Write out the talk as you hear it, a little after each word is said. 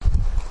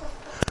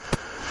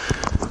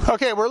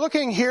Okay, we're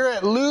looking here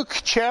at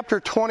Luke chapter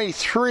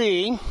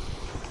 23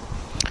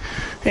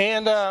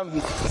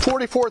 and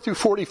 44 through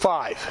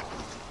 45.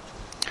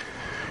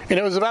 And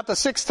it was about the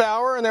 6th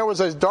hour, and there was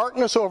a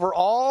darkness over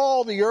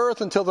all the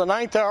earth until the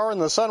 9th hour,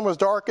 and the sun was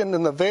darkened,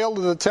 and the veil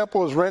of the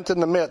temple was rent in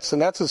the midst. And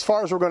that's as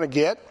far as we're going to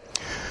get.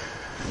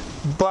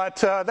 But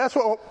that's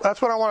what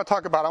I want to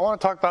talk about. I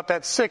want to talk about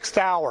that 6th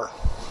hour.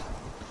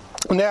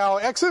 Now,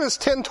 Exodus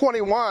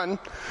 10:21,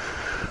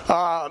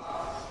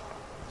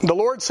 the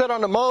Lord said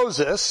unto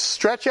Moses,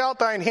 "Stretch out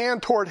thine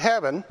hand toward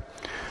heaven,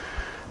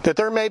 that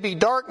there may be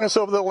darkness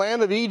over the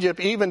land of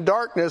Egypt, even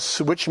darkness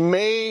which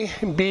may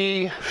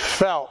be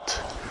felt."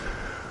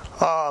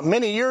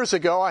 Many years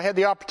ago, I had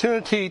the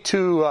opportunity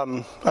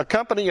to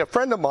accompany a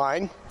friend of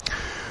mine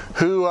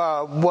who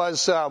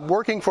was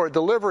working for a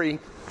delivery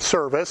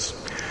service,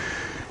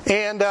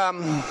 and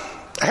I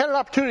had an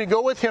opportunity to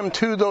go with him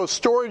to those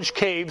storage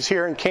caves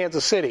here in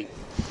Kansas City,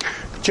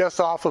 just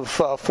off of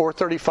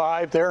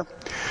 435 there.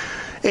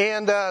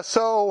 And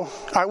so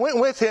I went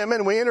with him,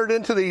 and we entered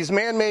into these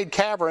man-made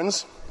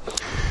caverns.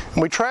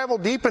 And we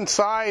traveled deep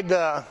inside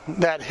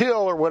that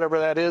hill or whatever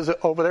that is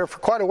over there for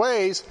quite a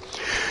ways.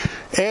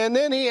 And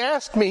then he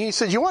asked me, he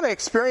said, "You want to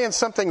experience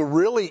something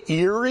really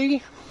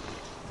eerie?"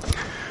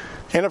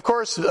 And of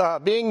course,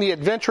 being the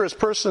adventurous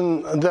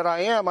person that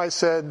I am, I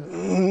said,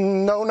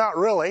 "No, not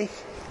really."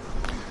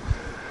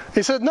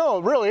 He said,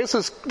 "No, really, this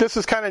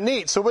is kind of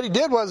neat." So what he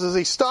did was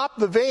he stopped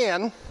the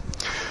van,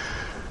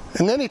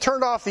 and then he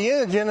turned off the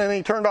engine and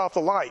he turned off the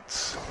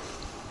lights.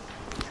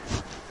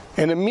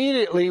 And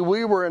immediately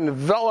we were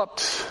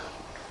enveloped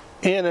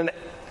in an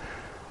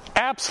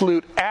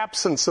absolute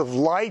absence of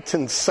light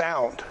and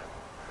sound.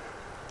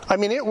 I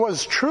mean, it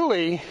was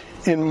truly,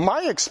 in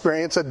my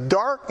experience, a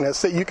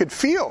darkness that you could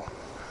feel.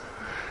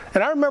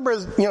 And I remember,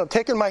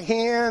 taking my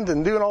hand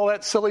and doing all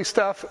that silly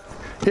stuff.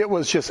 It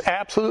was just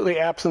absolutely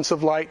absence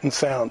of light and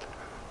sound.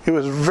 It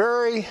was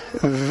very,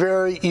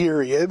 very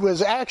eerie. It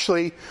was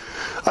actually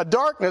a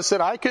darkness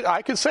that I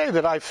could say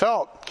that I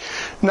felt.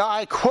 Now,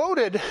 I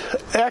quoted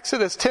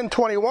Exodus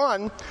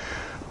 10:21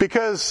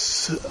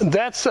 because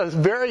that's a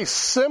very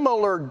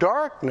similar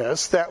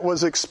darkness that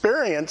was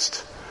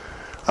experienced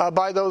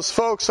by those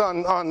folks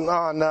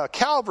on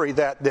Calvary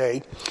that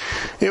day.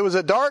 It was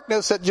a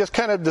darkness that just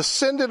kind of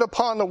descended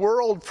upon the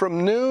world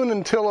from noon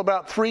until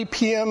about 3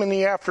 p.m. in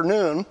the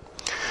afternoon.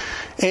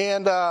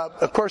 And,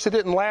 of course, it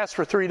didn't last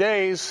for 3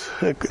 days.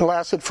 It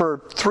lasted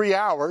for 3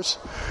 hours.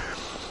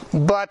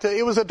 But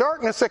it was a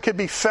darkness that could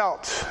be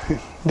felt.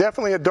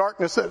 Definitely a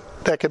darkness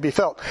that could be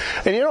felt.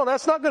 And,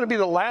 that's not going to be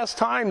the last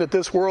time that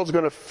this world's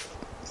going to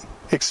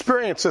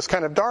experience this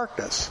kind of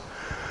darkness.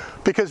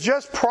 Because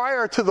just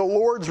prior to the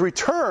Lord's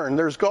return,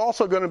 there's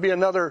also going to be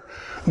another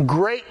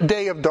great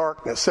day of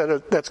darkness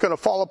that's going to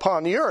fall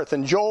upon the earth.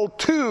 In Joel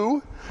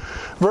 2,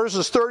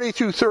 verses 30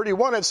 through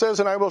 31, it says,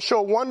 "And I will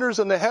show wonders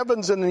in the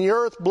heavens and in the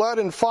earth, blood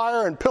and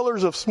fire and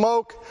pillars of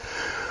smoke.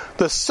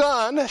 The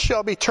sun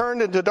shall be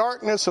turned into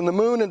darkness and the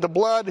moon into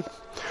blood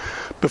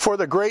before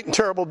the great and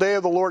terrible day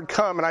of the Lord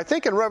come." And I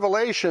think in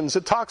Revelations,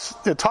 it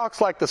talks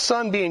like the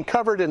sun being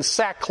covered in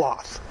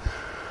sackcloth.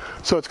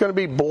 So it's going to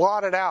be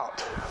blotted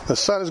out. The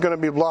sun is going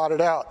to be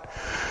blotted out.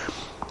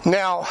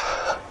 Now,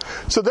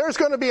 so there's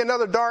going to be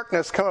another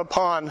darkness come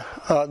upon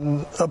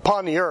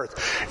the earth.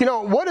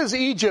 What is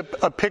Egypt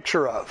a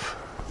picture of?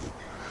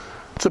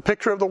 It's a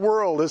picture of the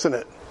world, isn't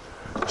it?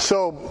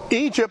 So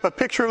Egypt, a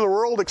picture of the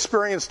world,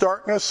 experienced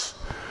darkness,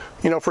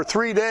 for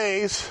 3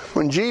 days.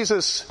 When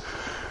Jesus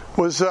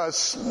was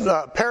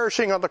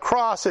perishing on the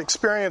cross,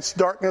 experienced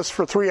darkness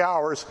for 3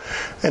 hours.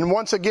 And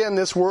once again,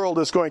 this world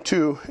is going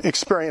to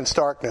experience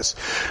darkness.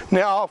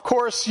 Now, of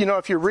course,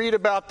 if you read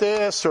about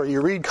this or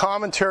you read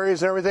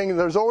commentaries and everything,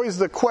 there's always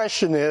the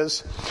question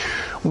is,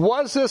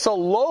 was this a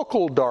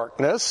local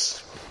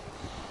darkness?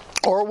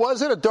 Or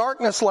was it a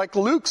darkness, like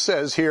Luke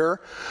says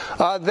here,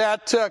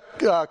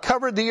 that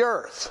covered the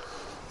earth?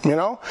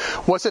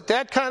 Was it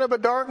that kind of a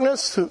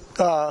darkness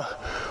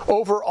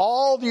over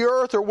all the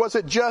earth, or was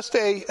it just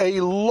a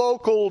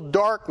local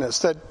darkness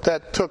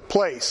that took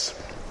place?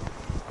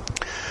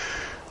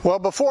 Well,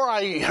 before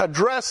I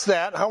address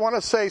that, I want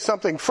to say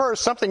something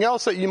first. Something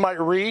else that you might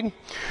read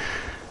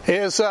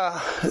is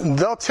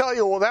they'll tell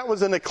you, well, that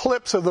was an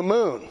eclipse of the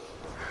moon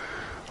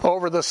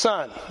over the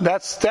sun.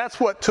 That's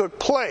what took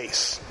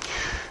place.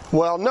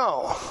 Well,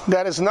 no,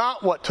 that is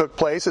not what took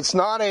place.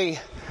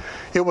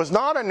 It was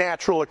not a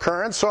natural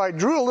occurrence, so I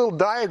drew a little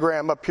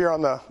diagram up here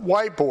on the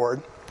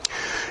whiteboard.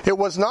 It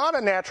was not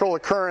a natural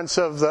occurrence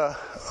of the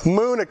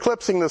moon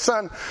eclipsing the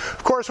sun.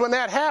 Of course, when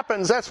that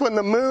happens, that's when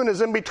the moon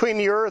is in between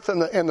the earth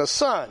and the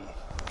sun.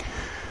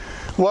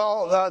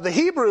 Well, the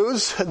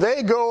Hebrews,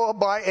 they go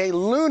by a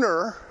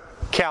lunar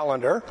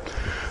calendar,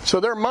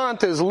 so their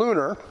month is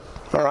lunar,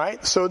 all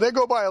right? So they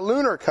go by a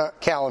lunar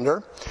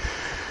calendar.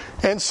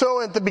 And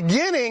so at the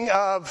beginning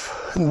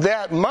of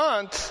that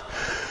month,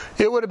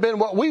 it would have been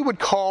what we would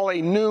call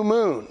a new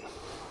moon.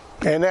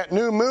 And that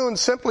new moon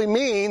simply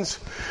means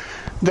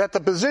that the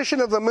position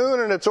of the moon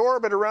in its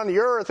orbit around the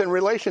earth in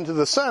relation to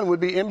the sun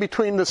would be in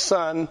between the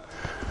sun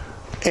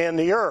and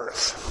the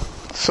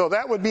earth. So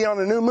that would be on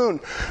a new moon.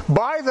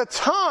 By the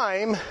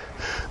time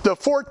the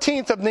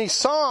 14th of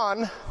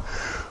Nisan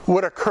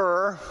would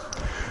occur,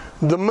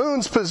 the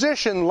moon's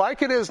position,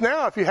 like it is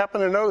now, if you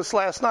happen to notice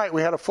last night,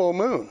 we had a full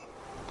moon.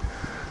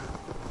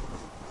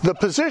 The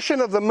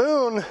position of the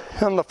moon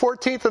on the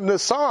 14th of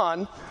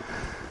Nisan,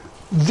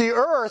 the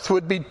earth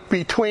would be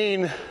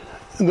between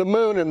the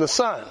moon and the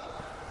sun.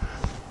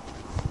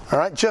 All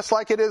right, just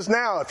like it is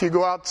now.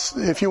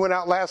 If you went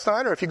out last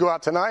night or if you go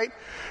out tonight,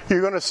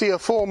 you're going to see a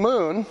full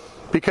moon,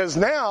 because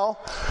now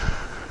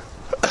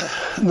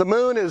the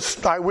moon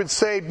is, I would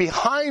say,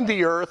 behind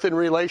the earth in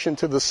relation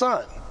to the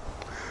sun.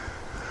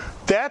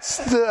 That's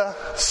the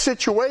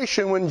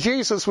situation when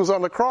Jesus was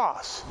on the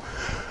cross.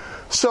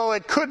 So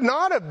it could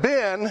not have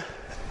been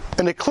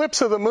an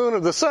eclipse of the moon or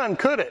the sun,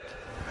 could it?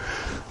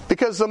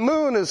 Because the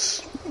moon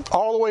is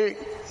all the way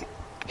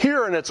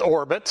here in its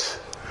orbit.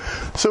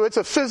 So it's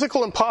a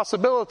physical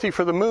impossibility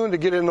for the moon to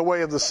get in the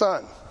way of the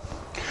sun.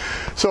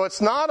 So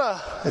it's not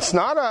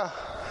a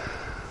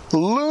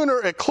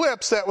lunar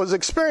eclipse that was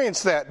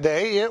experienced that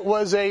day. It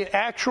was an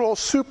actual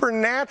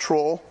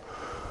supernatural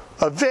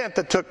event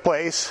that took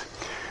place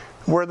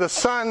where the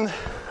sun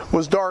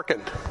was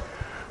darkened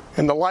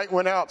and the light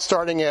went out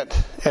starting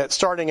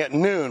at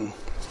noon.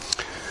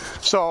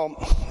 So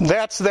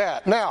that's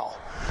that. Now,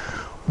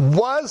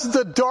 was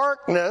the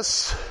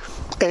darkness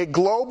a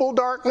global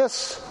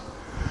darkness,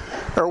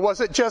 or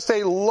was it just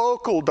a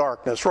local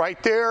darkness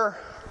right there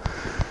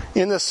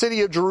in the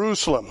city of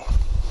Jerusalem?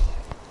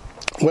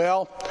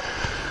 Well,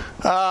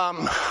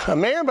 a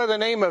man by the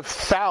name of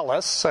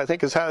Thallus, I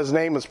think is how his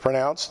name is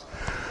pronounced,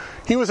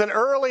 he was an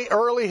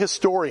early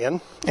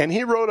historian, and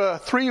he wrote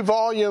a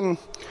 3-volume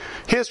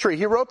history.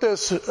 He wrote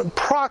this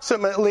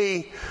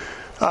approximately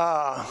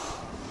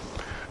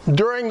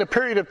during the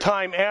period of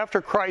time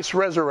after Christ's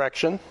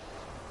resurrection,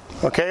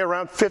 okay,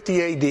 around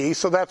 50 AD,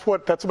 so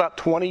that's about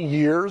 20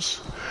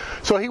 years.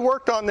 So he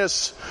worked on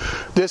this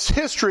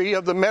history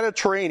of the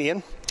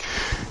Mediterranean,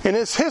 and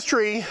his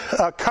history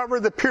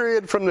covered the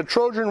period from the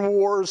Trojan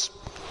Wars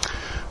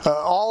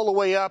all the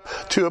way up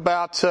to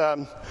about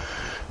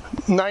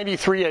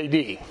 93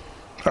 AD.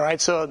 All right,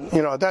 so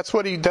that's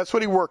what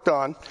he worked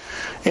on,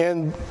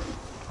 and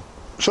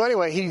so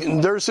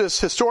anyway, there's this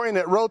historian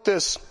that wrote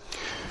this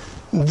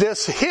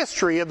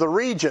history of the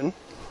region,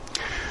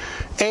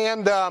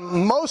 and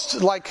most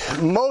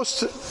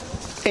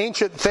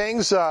ancient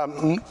things,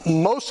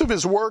 most of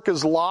his work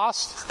is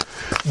lost,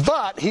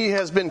 but he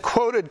has been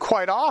quoted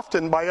quite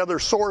often by other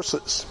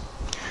sources.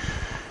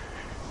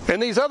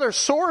 And these other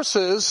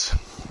sources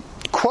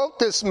quote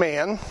this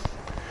man,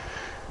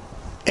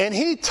 and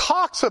he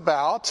talks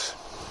about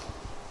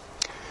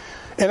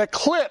an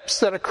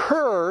eclipse that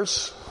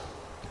occurs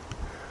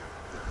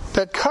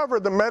that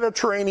covered the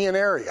Mediterranean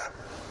area.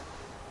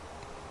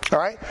 All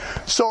right?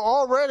 So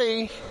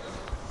already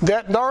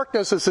that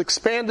darkness is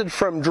expanded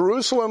from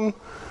Jerusalem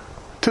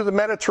to the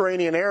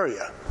Mediterranean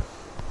area.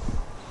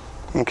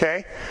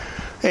 Okay?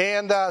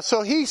 And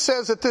so he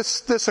says that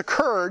this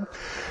occurred,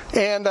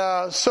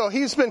 and so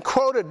he's been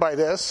quoted by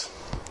this.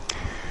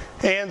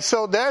 And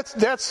so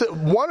that's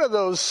one of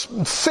those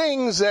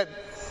things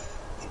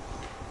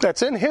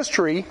that's in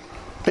history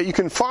that you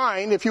can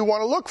find if you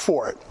want to look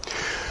for it.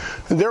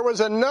 There was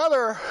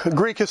another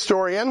Greek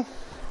historian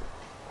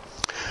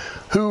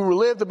who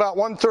lived about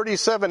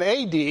 137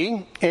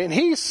 AD, and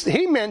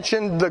he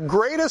mentioned the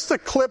greatest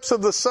eclipse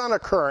of the sun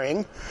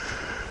occurring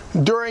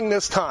during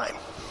this time.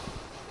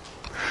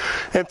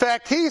 In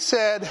fact, he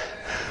said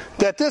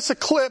that this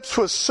eclipse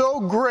was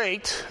so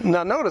great.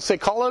 Now notice, they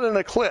call it an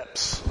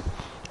eclipse,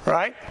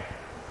 right?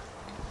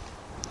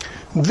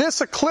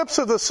 This eclipse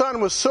of the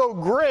sun was so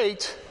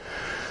great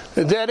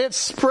that it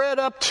spread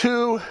up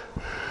to,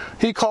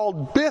 he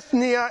called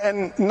Bithynia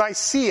and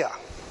Nicaea.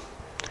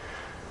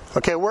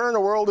 Okay, where in the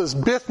world is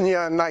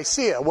Bithynia and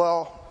Nicaea?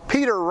 Well,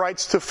 Peter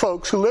writes to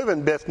folks who live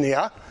in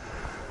Bithynia.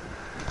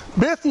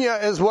 Bithynia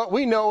is what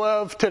we know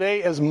of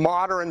today as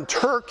modern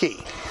Turkey.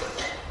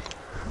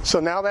 So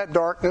now that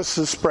darkness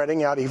is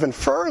spreading out even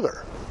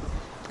further.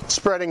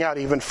 Tertullian,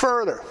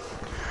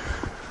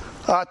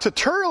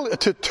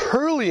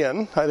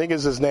 I think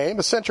is his name,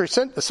 a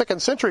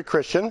second century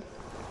Christian,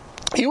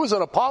 he was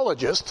an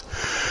apologist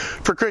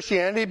for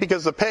Christianity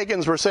because the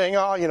pagans were saying,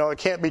 it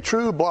can't be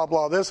true, blah,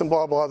 blah, this and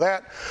blah, blah,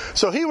 that.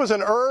 So he was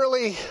an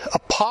early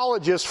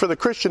apologist for the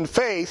Christian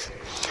faith.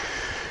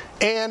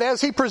 And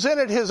as he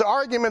presented his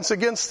arguments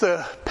against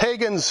the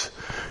pagans'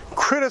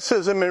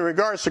 criticism in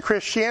regards to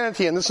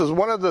Christianity, and this is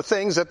one of the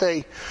things that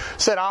they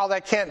said,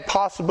 that can't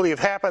possibly have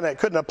happened, that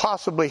couldn't have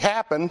possibly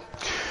happened.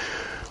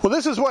 Well,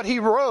 this is what he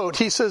wrote.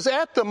 He says,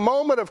 at the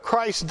moment of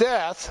Christ's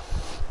death,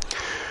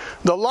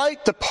 the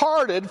light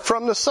departed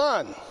from the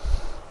sun,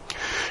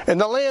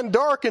 and the land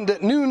darkened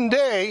at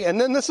noonday. And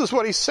then this is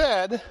what he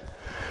said,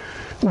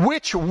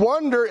 which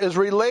wonder is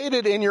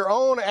related in your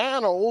own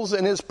annals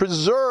and is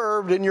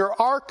preserved in your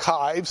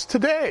archives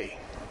today.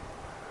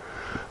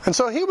 And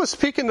so he was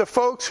speaking to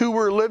folks who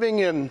were living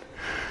in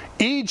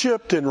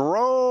Egypt and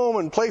Rome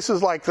and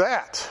places like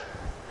that.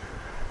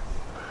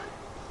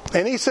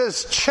 And he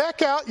says,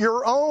 check out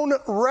your own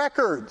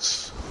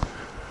records.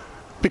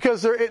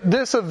 Because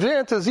this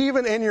event is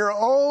even in your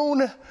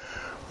own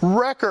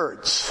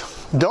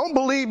records. Don't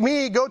believe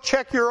me, go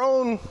check your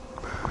own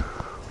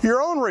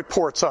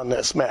reports on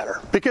this matter.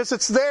 Because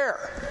it's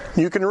there.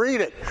 You can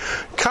read it.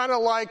 Kind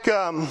of like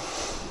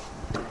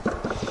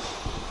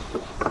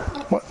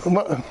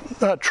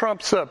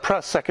Trump's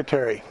press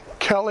secretary,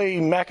 Kelly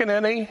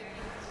McEnany.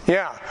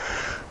 Yeah.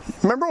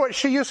 Remember what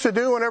she used to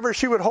do whenever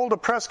she would hold a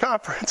press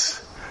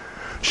conference?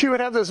 She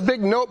would have this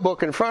big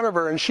notebook in front of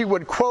her, and she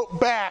would quote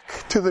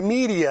back to the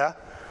media,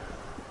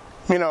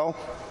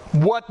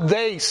 what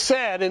they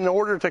said in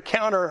order to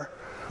counter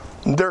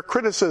their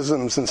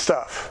criticisms and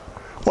stuff.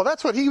 Well,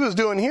 that's what he was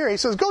doing here. He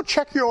says, go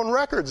check your own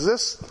records.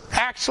 This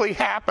actually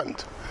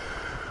happened.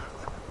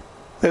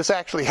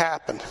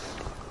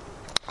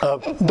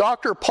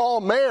 Dr.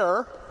 Paul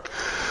Mayer,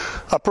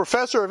 a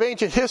professor of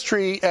ancient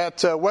history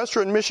at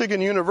Western Michigan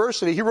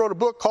University, he wrote a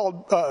book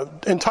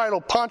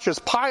entitled Pontius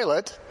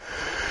Pilate.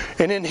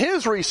 And in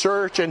his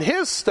research and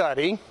his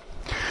study,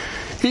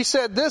 he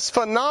said this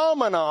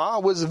phenomena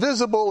was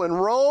visible in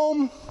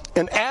Rome,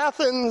 in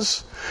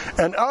Athens,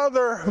 and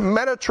other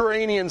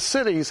Mediterranean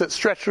cities that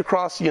stretched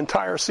across the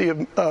entire Sea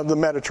of the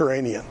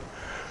Mediterranean.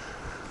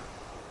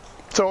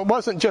 So it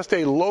wasn't just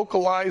a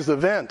localized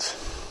event.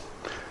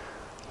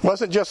 Now,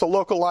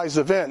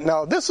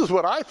 this is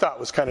what I thought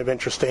was kind of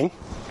interesting.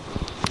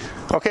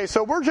 Okay,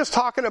 so we're just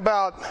talking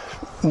about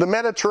the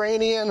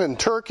Mediterranean and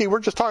Turkey.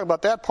 We're just talking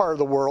about that part of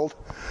the world.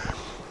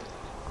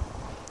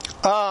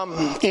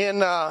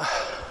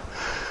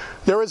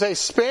 There was a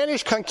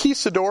Spanish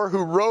conquistador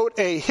who wrote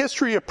a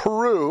history of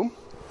Peru.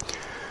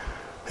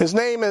 His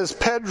name is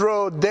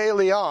Pedro de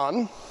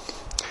Leon.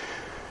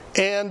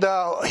 And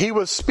he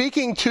was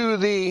speaking to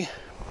the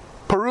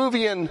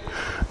Peruvian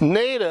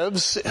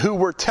natives who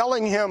were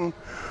telling him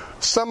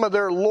some of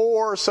their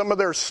lore, some of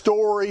their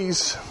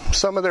stories,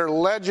 some of their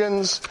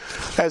legends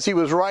as he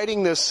was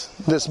writing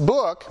this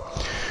book.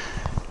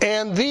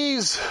 And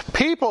these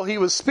people he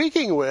was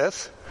speaking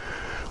with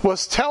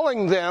was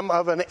telling them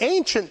of an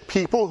ancient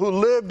people who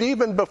lived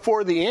even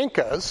before the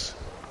Incas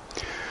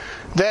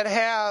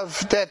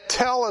that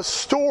tell a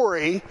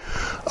story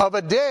of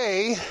a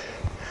day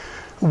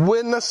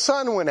when the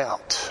sun went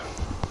out.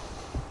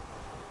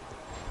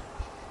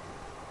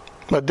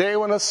 A day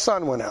when the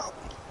sun went out.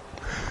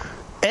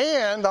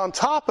 And on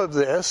top of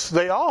this,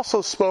 they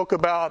also spoke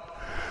about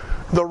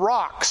the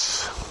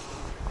rocks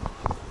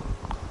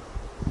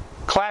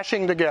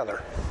clashing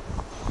together.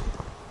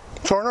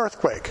 So an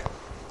earthquake.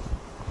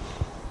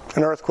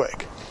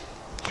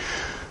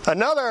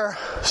 Another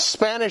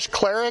Spanish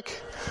cleric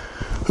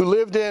who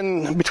lived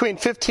in between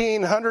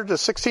 1500 to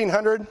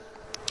 1600,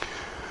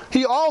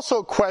 he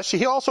also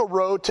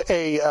wrote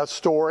a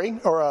story,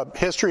 or a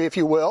history, if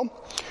you will.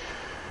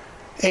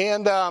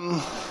 And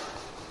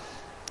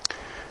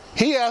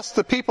he asked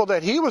the people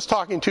that he was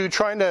talking to,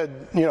 trying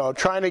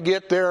to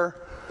get their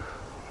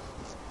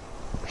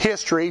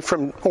history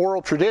from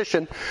oral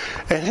tradition,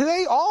 and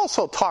they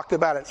also talked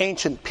about an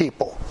ancient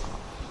people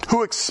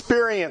who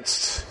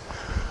experienced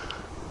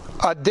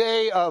a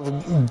day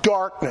of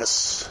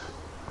darkness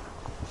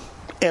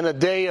and a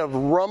day of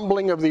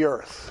rumbling of the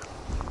earth.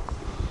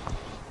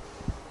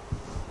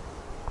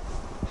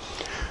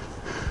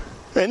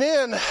 And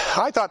then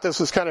I thought this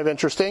was kind of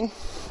interesting.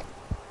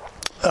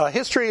 A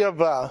history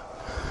of a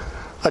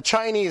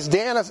Chinese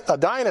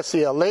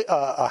dynasty,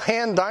 a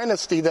Han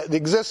dynasty that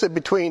existed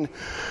between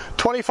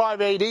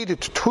 25 AD to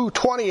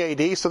 220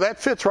 AD, so that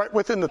fits right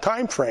within the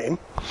time frame.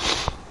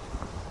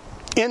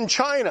 In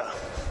China,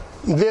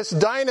 this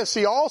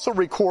dynasty also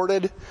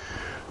recorded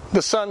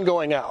the sun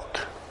going out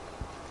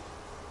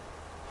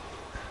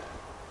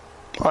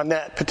on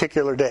that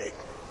particular day.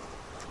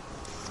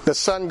 The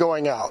sun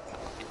going out.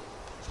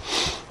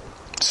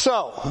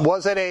 So,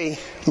 was it a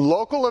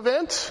local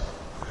event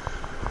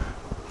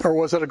or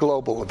was it a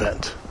global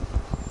event?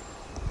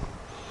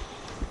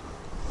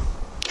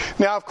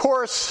 Now, of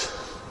course,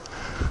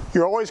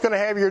 you're always going to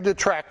have your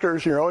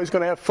detractors. You're always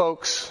going to have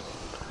folks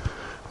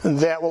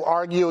that will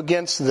argue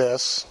against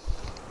this.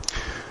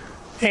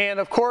 And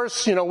of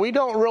course, we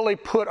don't really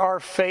put our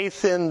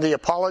faith in the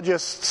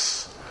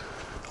apologists,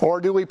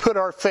 or do we put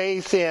our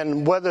faith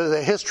in whether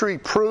the history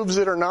proves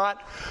it or not?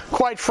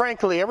 Quite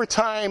frankly, every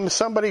time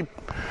somebody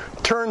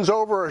turns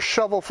over a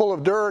shovel full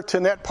of dirt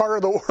in that part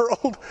of the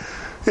world,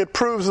 it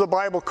proves the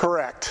Bible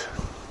correct.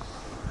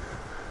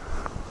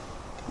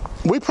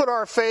 We put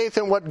our faith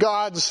in what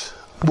God's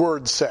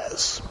Word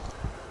says.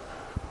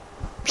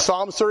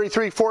 Psalms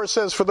 33:4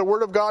 says, "For the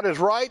word of God is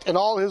right, and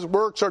all his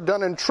works are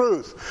done in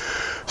truth."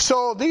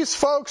 So these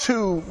folks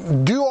who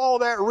do all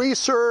that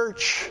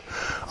research,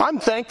 I'm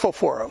thankful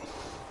for them.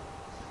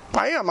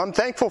 I am. I'm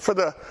thankful for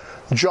the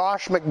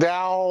Josh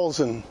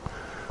McDowells and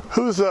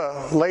who's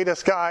the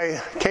latest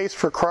guy, Case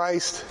for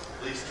Christ.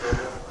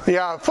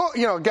 Yeah,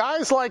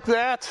 guys like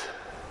that.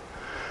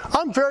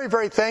 I'm very,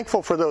 very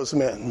thankful for those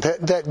men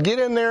that get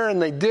in there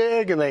and they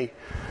dig and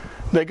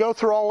they go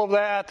through all of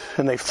that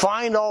and they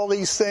find all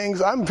these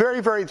things. I'm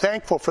very, very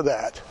thankful for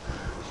that.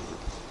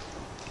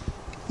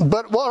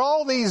 But what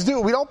all these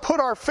do, we don't put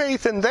our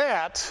faith in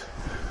that.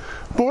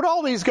 But what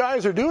all these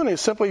guys are doing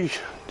is simply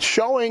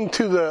showing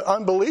to the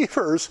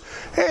unbelievers,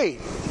 hey,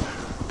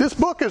 this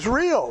book is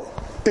real.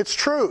 It's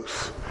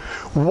truth.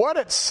 What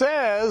it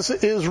says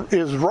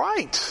is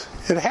right.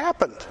 It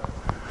happened.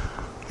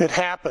 It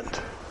happened.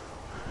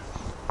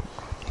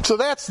 So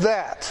that's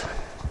that.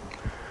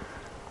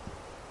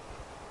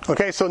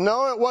 Okay, so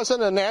no, it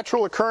wasn't a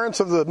natural occurrence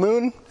of the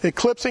moon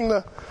eclipsing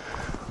the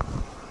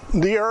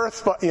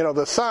earth, but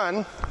the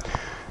sun.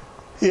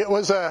 It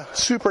was a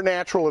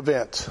supernatural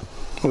event.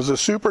 It was a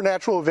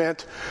supernatural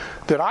event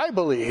that I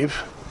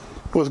believe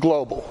was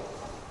global.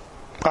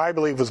 I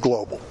believe was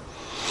global.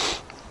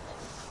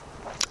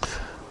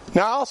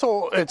 Now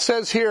also, it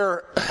says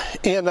here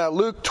in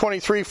Luke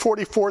 23,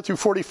 44 through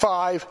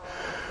 45,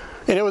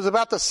 and it was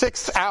about the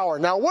 6th hour.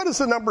 Now, what is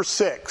the number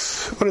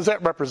 6? What does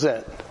that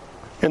represent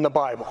in the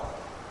Bible?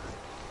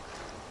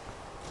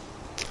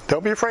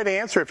 Don't be afraid to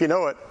answer if you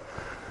know it.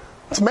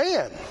 It's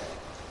man.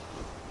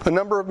 The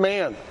number of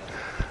man.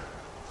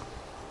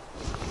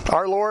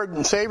 Our Lord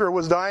and Savior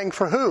was dying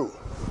for who?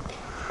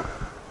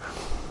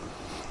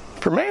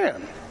 For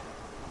man.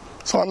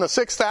 So on the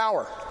 6th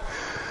hour.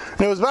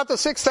 And it was about the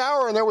 6th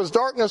hour, and there was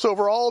darkness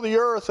over all the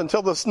earth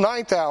until the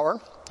 9th hour.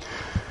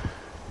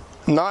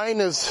 9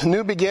 is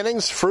new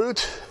beginnings,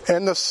 fruit,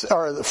 and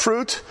the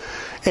fruit.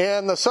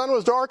 And the sun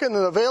was darkened,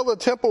 and the veil of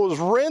the temple was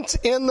rent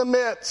in the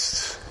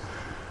midst.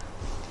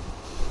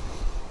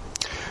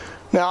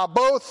 Now,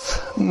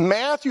 both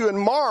Matthew and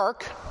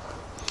Mark,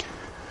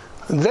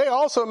 they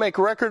also make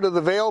record of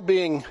the veil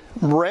being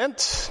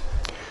rent.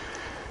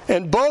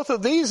 And both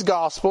of these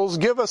Gospels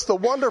give us the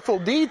wonderful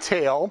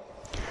detail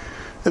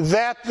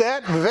that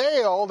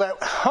veil that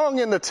hung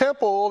in the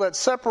temple that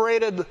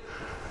separated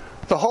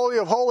the Holy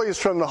of Holies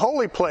from the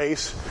holy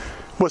place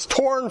was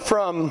torn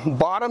from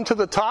bottom to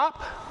the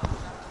top,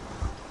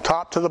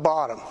 top to the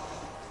bottom.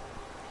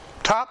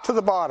 Top to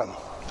the bottom.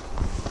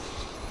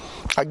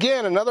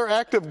 Again, another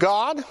act of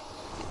God.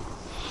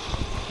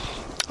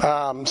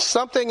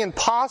 Something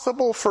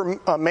impossible for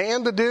a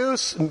man to do.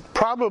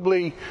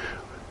 Probably,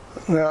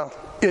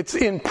 it's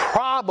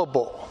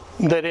improbable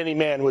that any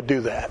man would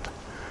do that.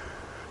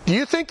 Do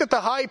you think that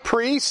the high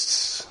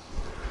priests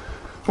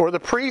or the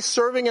priests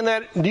serving in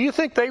that, do you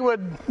think they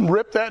would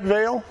rip that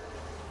veil?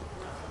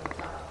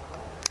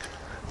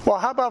 Well,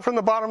 how about from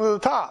the bottom to the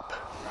top?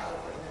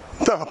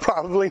 No,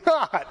 probably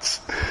not.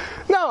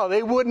 No,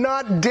 they would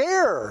not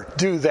dare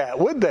do that,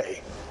 would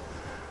they?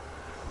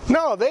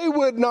 No, they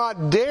would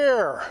not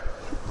dare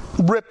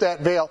rip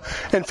that veil.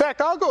 In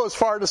fact, I'll go as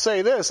far to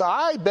say this.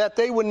 I bet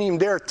they wouldn't even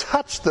dare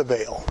touch the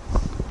veil.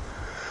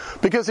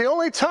 Because the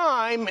only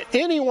time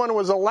anyone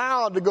was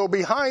allowed to go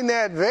behind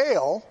that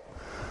veil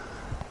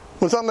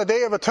was on the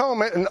Day of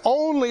Atonement, and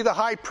only the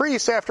high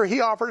priest, after he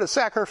offered a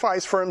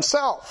sacrifice for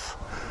himself,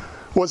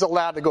 was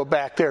allowed to go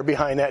back there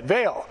behind that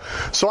veil.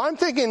 So I'm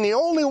thinking the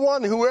only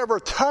one who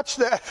ever touched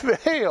that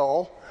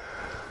veil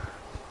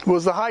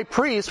was the high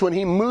priest when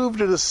he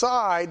moved it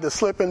aside to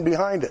slip in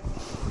behind it.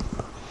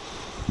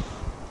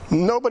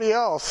 Nobody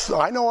else,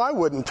 I know I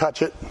wouldn't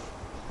touch it.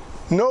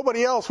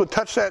 Nobody else would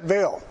touch that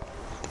veil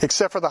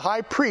except for the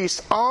high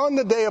priest on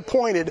the day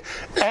appointed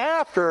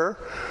after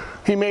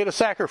he made a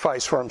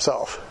sacrifice for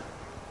himself.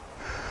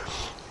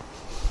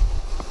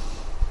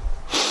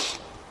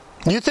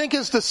 You think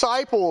his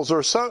disciples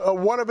or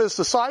one of his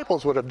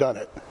disciples would have done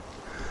it?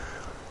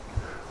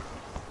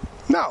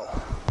 No.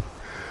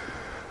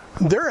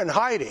 They're in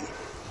hiding.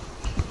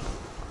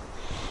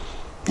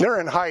 They're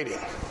in hiding.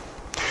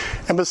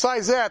 And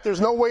besides that,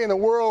 there's no way in the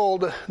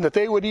world that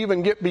they would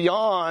even get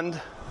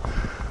beyond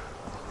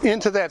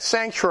into that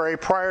sanctuary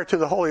prior to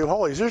the Holy of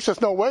Holies. There's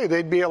just no way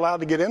they'd be allowed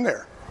to get in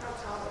there.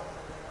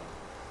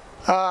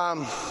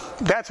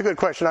 That's a good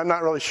question. I'm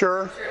not really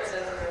sure.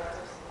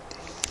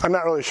 I'm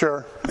not really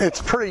sure.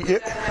 It's pretty...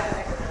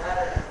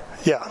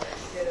 Yeah,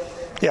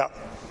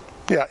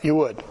 you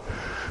would.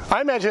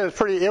 I imagine it's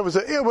pretty... It was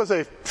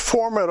a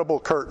formidable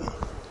curtain.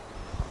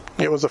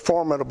 It was a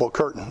formidable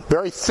curtain.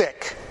 Very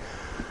thick.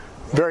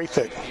 Very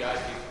thick.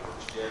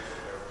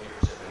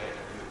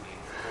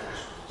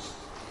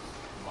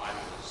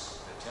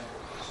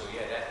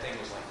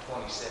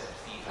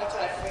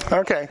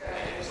 Okay.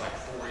 And it was like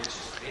 4 inches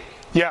thick.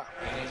 Yeah.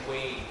 And it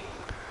weighed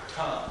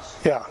tons.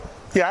 Yeah.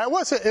 Yeah, it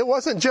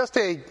wasn't just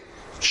a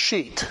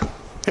sheet.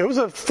 It was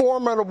a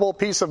formidable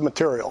piece of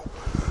material.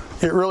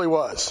 It really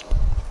was.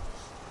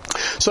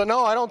 So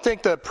no, I don't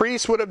think the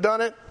priest would have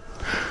done it.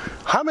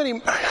 How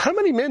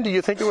many men do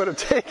you think it would have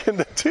taken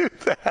to do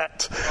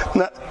that?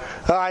 No,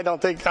 I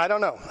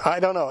don't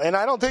know. And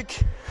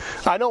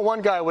I know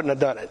one guy wouldn't have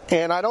done it.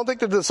 And I don't think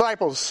the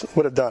disciples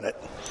would have done it.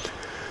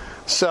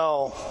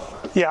 So,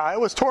 yeah, it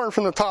was torn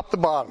from the top to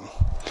bottom.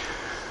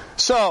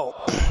 So,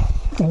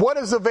 what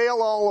is the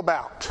veil all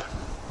about?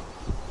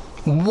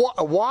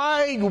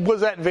 Why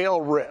was that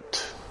veil ripped?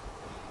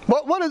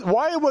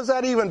 Why was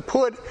that even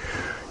put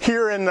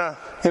here in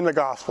the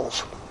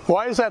Gospels?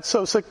 Why is that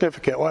so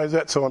significant? Why is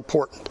that so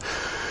important?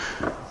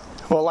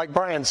 Well, like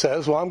Brian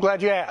says, I'm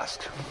glad you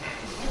asked.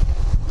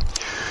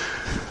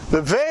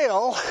 The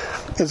veil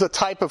is a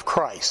type of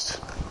Christ.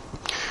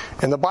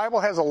 And the Bible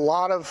has a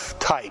lot of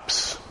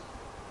types.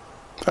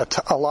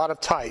 A lot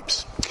of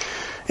types.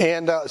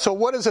 And so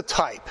what is a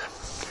type?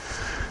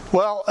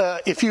 Well,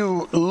 if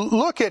you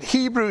look at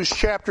Hebrews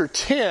chapter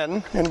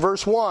 10 and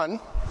verse 1,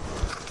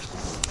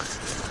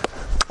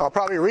 I'll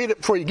probably read it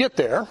before you get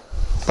there.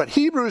 But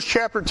Hebrews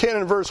chapter 10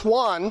 and verse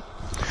 1,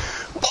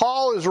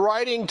 Paul is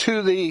writing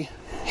to the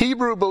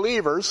Hebrew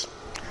believers,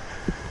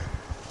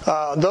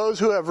 those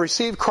who have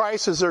received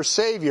Christ as their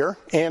Savior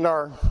and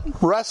are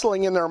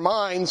wrestling in their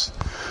minds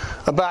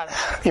about,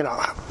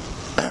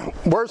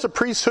 where's the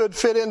priesthood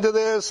fit into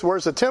this?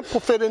 Where's the temple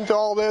fit into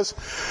all this?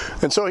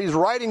 And so he's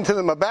writing to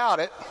them about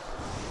it.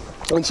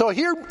 And so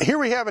here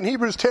we have in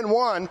Hebrews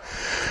 10:1,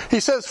 he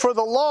says, "For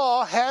the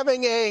law,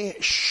 having a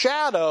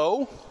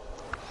shadow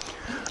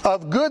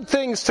of good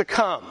things to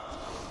come,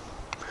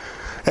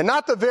 and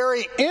not the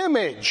very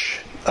image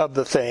of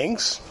the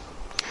things,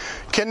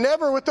 can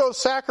never with those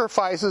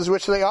sacrifices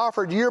which they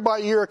offered year by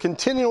year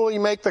continually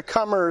make the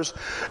comers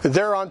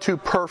thereunto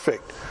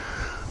perfect."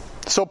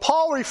 So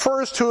Paul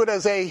refers to it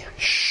as a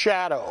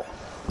shadow.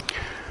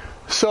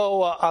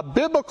 So a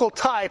biblical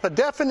type, a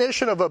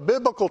definition of a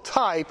biblical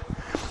type,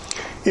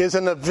 is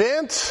an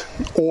event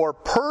or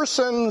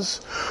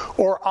persons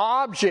or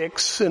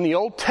objects in the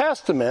Old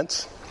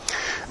Testament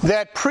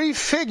that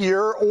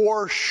prefigure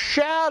or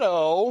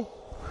shadow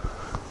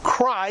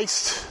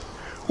Christ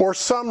or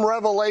some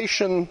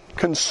revelation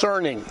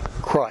concerning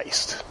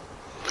Christ.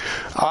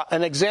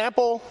 An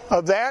example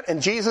of that,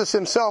 and Jesus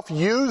himself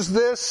used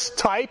this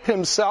type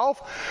himself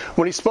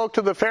when he spoke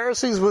to the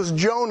Pharisees, was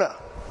Jonah.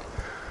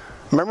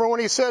 Remember when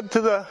he said to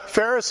the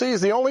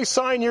Pharisees, the only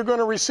sign you're going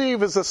to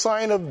receive is the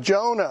sign of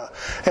Jonah.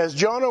 As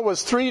Jonah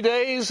was 3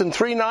 days and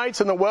 3 nights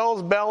in the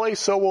whale's belly,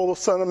 so will the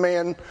Son of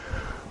Man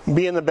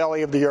be in the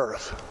belly of the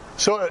earth.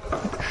 So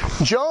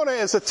Jonah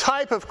is a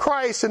type of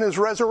Christ in his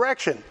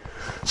resurrection.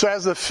 So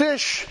as the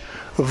fish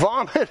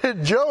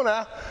vomited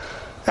Jonah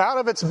out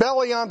of its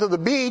belly onto the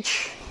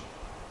beach,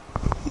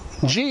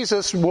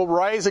 Jesus will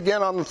rise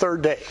again on the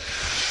third day.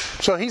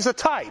 So he's a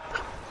type.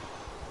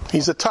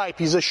 He's a type.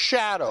 He's a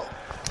shadow.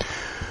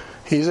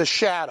 He's a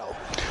shadow.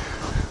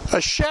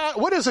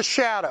 What is a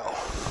shadow?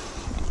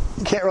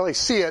 You can't really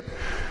see it.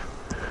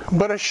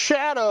 But a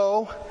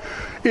shadow,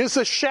 is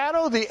a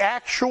shadow the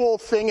actual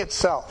thing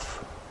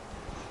itself?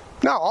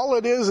 No, all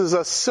it is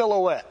a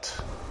silhouette.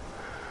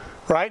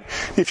 Right?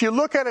 If you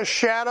look at a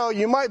shadow,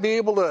 you might be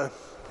able to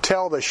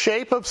tell the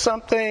shape of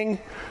something.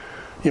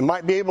 You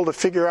might be able to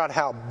figure out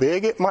how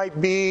big it might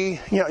be.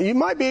 You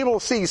might be able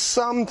to see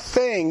some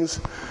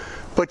things,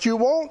 but you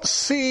won't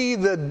see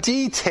the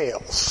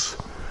details.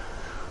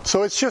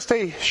 So it's just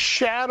a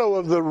shadow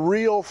of the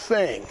real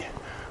thing.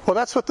 Well,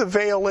 that's what the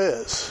veil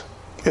is.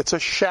 It's a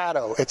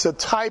shadow. It's a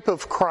type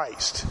of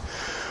Christ.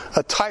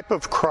 A type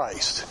of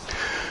Christ.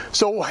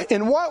 So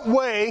in what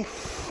way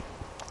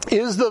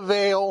is the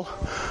veil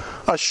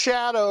a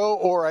shadow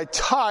or a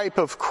type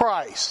of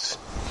Christ?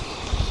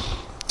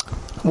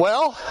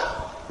 Well,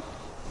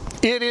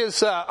 it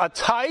is a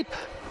type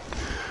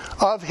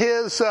of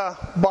his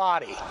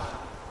body.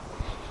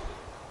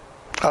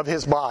 Of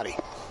his body.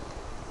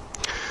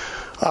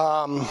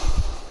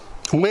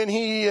 When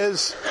he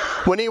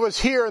was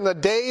here in the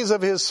days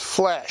of his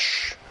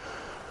flesh.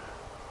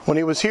 When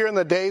he was here in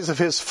the days of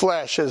his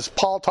flesh, as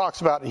Paul talks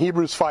about in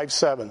Hebrews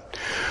 5:7.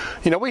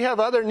 We have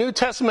other New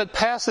Testament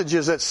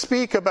passages that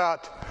speak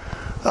about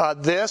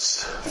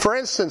this. For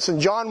instance, in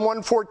John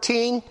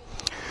 1:14,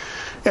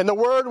 "And the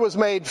Word was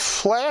made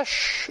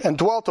flesh and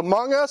dwelt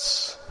among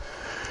us,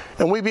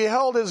 and we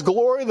beheld His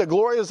glory. The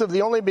glory is of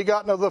the only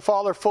begotten of the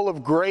Father, full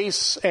of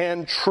grace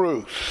and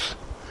truth."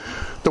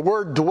 The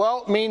word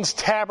dwelt means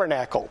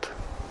tabernacled.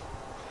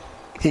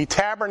 He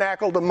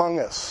tabernacled among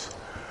us.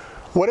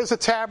 What is a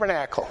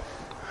tabernacle?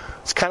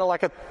 It's kind of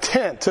like a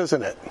tent,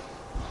 isn't it?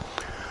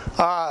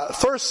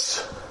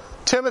 1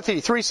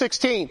 Timothy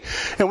 3:16,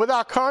 "And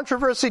without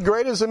controversy,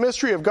 great is the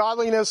mystery of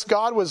godliness.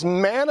 God was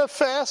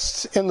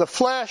manifest in the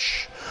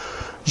flesh,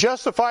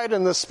 justified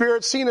in the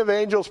spirit, seen of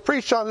angels,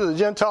 preached unto the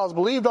Gentiles,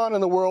 believed on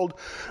in the world,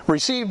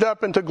 received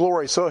up into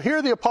glory." So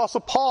here the Apostle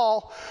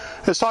Paul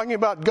is talking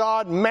about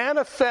God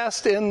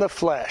manifest in the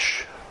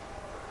flesh.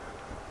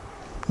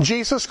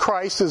 Jesus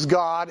Christ is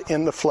God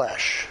in the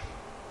flesh.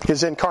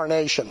 His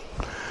incarnation.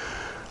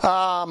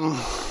 1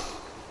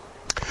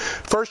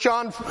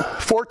 John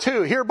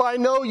 4:2, "Hereby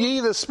know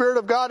ye the Spirit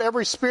of God,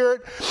 every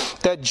spirit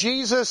that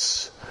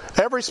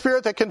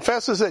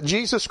confesses that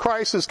Jesus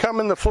Christ has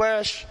come in the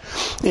flesh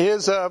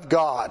is of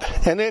God."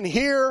 And then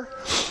here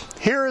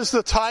is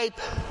the type,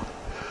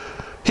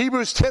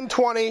 Hebrews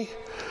 10:20,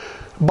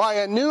 "By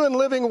a new and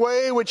living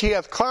way which he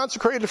hath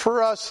consecrated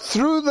for us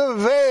through the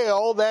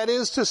veil, that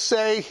is to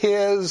say,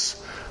 his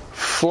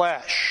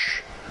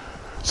flesh."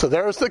 So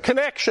there's the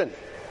connection.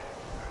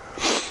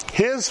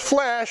 His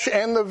flesh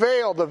and the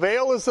veil. The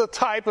veil is the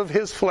type of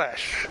his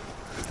flesh.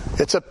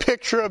 It's a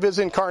picture of his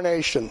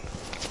incarnation.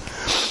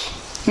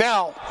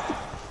 Now,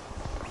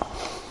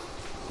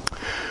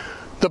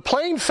 the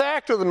plain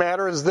fact of the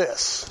matter is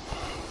this.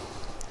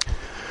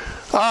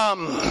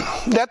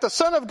 that the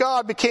Son of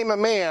God became a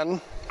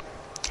man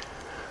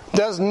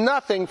does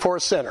nothing for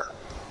a sinner.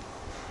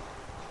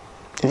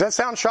 Does that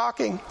sound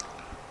shocking?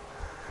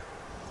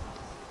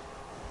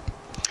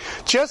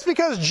 Just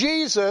because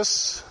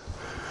Jesus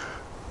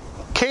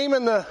came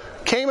in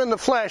the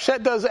flesh,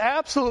 that does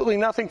absolutely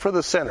nothing for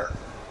the sinner.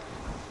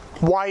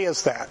 Why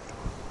is that?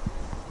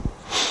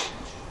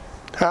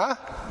 Huh?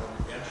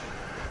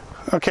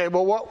 Okay,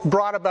 well, what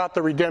brought about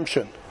the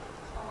redemption?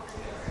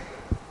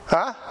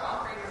 Huh?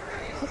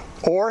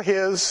 Or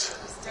his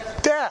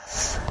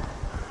death.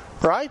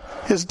 Right?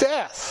 His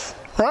death.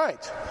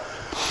 Right.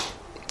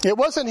 It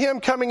wasn't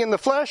him coming in the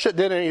flesh that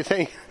did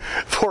anything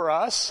for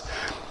us.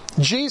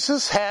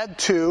 Jesus had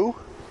to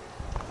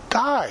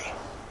die.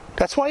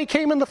 That's why he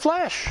came in the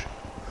flesh.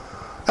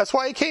 That's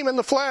why he came in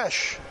the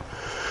flesh.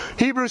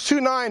 Hebrews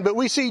 2:9, but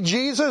we see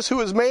Jesus, who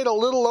is made a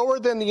little lower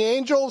than the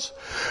angels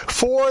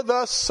for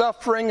the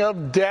suffering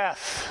of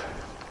death,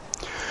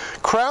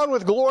 crowned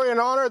with glory and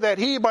honor, that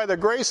he, by the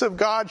grace of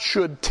God,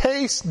 should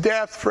taste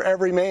death for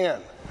every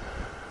man.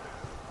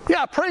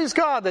 Yeah, praise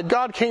God that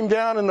God came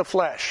down in the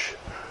flesh,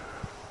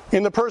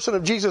 in the person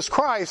of Jesus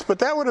Christ, but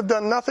that would have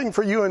done nothing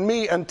for you and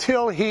me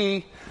until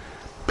he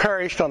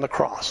perished on the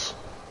cross.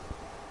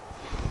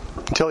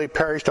 Until he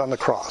perished on the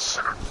cross.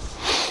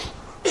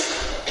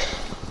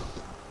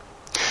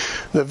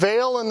 The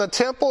veil in the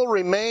temple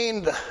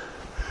remained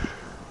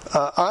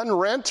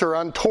unrent or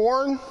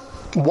untorn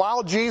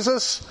while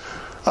Jesus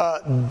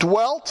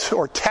dwelt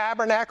or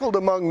tabernacled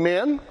among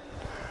men.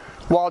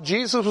 While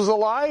Jesus was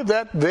alive,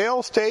 that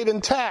veil stayed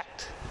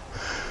intact.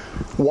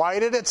 Why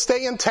did it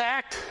stay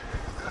intact?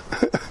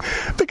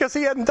 Because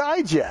he hadn't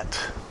died yet.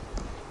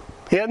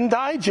 He hadn't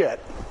died yet.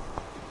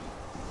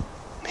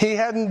 He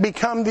hadn't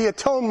become the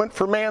atonement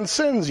for man's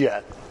sins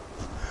yet.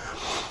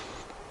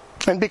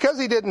 And because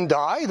he didn't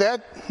die,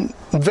 that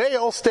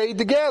veil stayed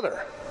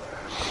together.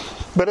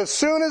 But as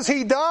soon as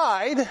he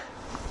died,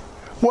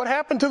 what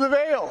happened to the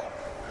veil?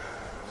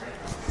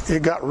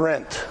 It got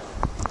rent.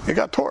 It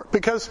got torn.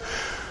 Because,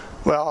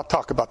 well, I'll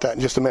talk about that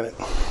in just a minute.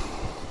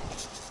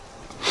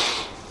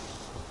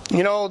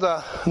 You know,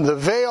 the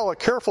veil, a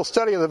careful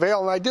study of the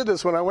veil, and I did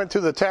this when I went to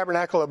the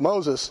tabernacle of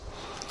Moses.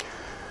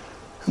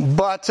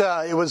 But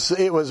it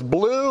was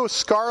blue,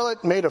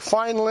 scarlet, made of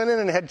fine linen,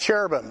 and had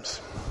cherubims.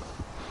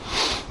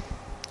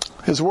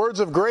 His words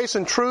of grace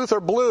and truth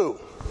are blue.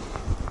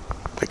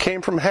 They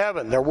came from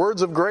heaven. They're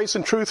words of grace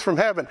and truth from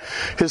heaven.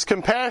 His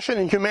compassion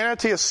and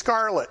humanity is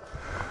scarlet,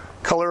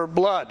 color of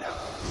blood.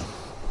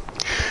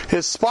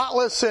 His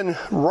spotless and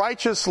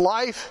righteous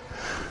life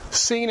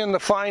seen in the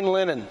fine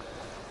linen.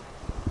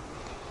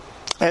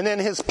 And then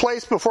his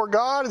place before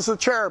God is the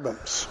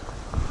cherubims,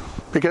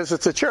 because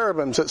it's the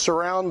cherubims that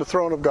surround the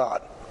throne of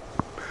God.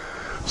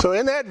 So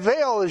in that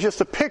veil is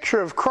just a picture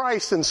of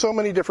Christ in so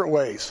many different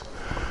ways.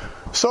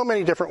 So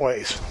many different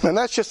ways. And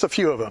that's just a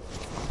few of them.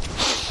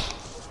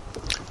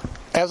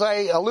 As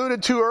I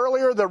alluded to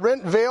earlier, the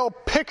rent veil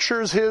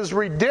pictures his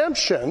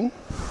redemption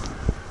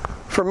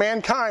for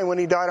mankind when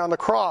he died on the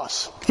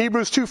cross.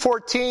 Hebrews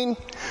 2:14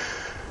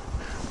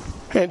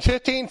 and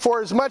 15,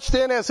 for as much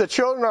then as the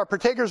children are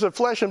partakers of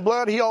flesh and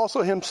blood, he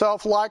also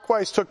himself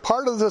likewise took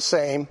part of the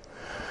same,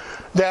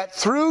 that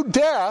through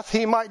death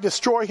he might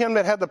destroy him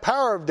that had the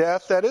power of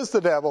death, that is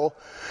the devil,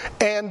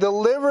 and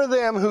deliver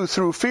them who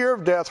through fear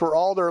of death were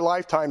all their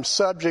lifetime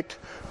subject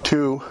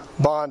to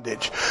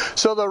bondage.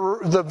 So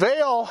the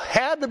veil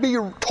had to be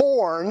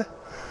torn,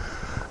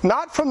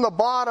 not from the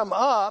bottom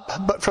up,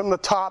 but from the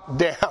top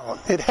down.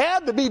 It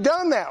had to be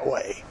done that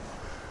way.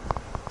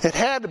 It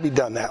had to be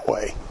done that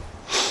way.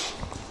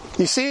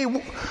 You see,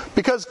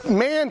 because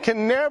man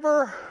can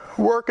never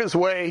work his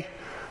way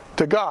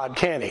to God,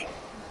 can he?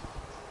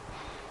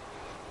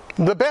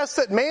 The best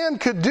that man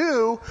could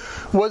do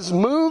was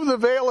move the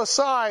veil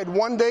aside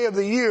one day of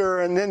the year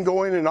and then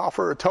go in and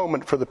offer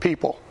atonement for the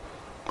people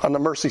on the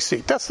mercy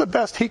seat. That's the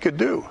best he could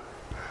do.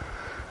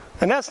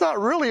 And that's not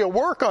really a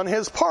work on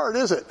his part,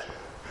 is it?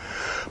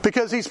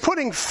 Because he's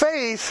putting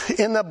faith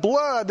in the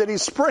blood that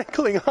he's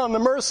sprinkling on the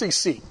mercy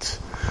seat.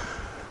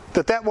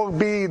 That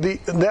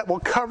will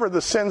cover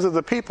the sins of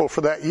the people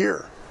for that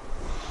year.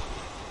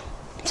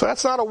 So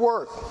that's not a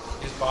work.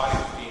 His body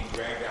was being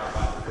dragged out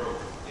by the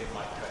rope. It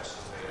might touch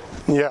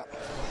the veil.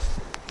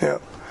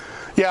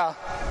 Yeah.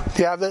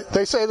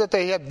 They say that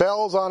they had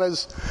bells on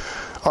his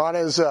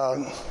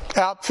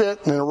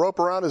outfit and a rope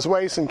around his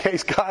waist in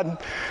case God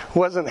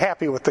wasn't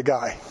happy with the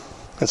guy,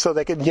 and so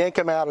they could yank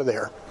him out of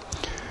there.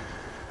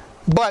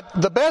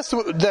 But the best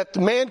that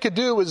man could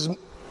do was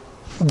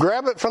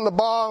grab it from the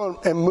bottom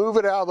and move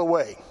it out of the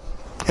way.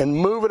 And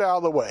move it out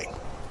of the way.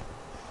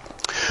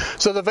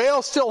 So the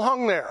veil still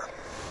hung there.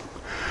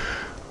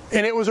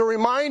 And it was a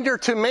reminder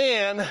to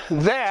man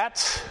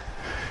that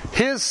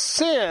his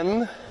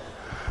sin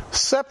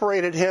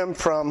separated him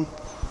from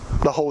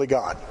the holy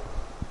God.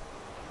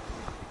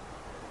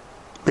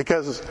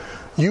 Because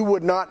you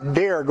would not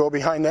dare go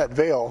behind that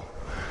veil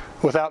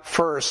without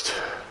first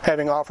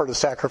having offered a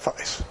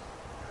sacrifice.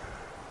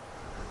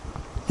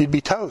 You'd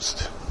be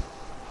toast.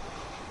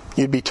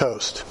 You'd be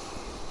toast.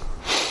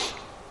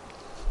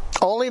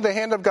 Only the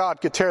hand of God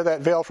could tear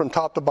that veil from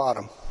top to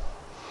bottom.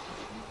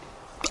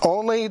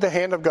 Only the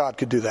hand of God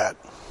could do that.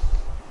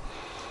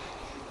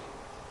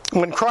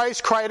 When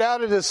Christ cried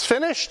out, "It is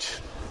finished,"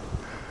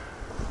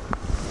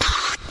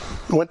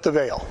 went the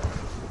veil.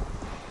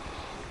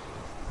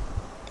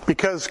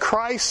 Because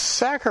Christ's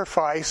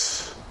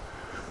sacrifice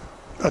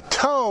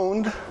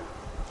atoned,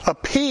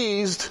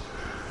 appeased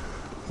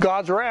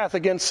God's wrath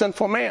against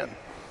sinful man.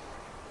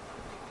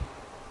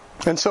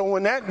 And so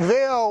when that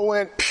veil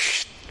went,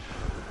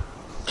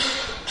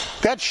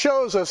 that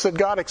shows us that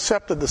God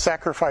accepted the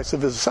sacrifice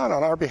of His Son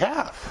on our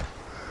behalf.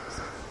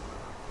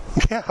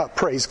 Yeah,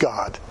 praise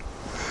God.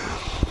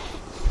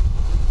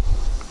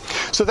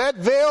 So that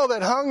veil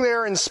that hung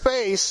there in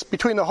space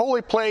between the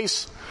holy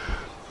place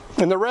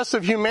and the rest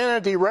of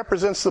humanity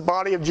represents the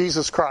body of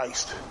Jesus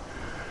Christ.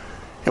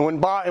 And when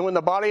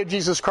the body of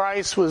Jesus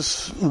Christ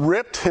was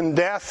ripped in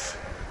death,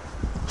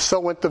 so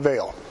went the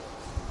veil.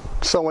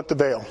 So went the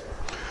veil.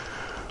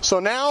 So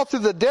now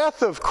through the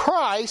death of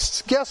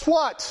Christ, guess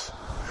what?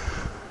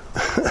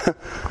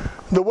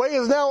 The way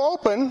is now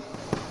open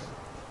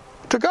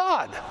to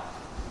God.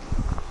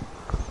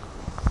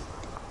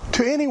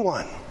 To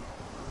anyone.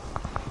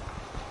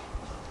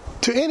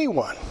 To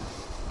anyone.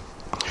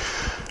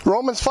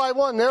 Romans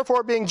 5:1,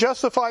 therefore being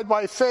justified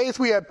by faith,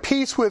 we have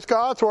peace with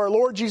God through our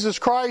Lord Jesus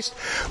Christ,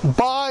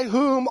 by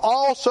whom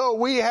also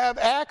we have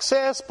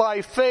access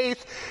by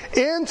faith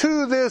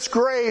into this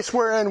grace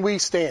wherein we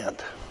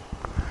stand.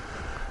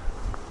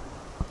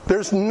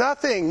 There's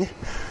nothing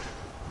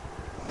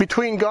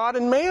between God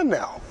and man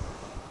now,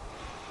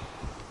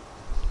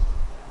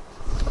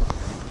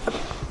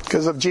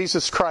 because of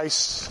Jesus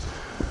Christ's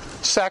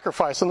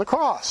sacrifice on the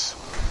cross.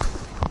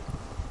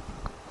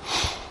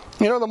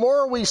 You know, the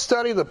more we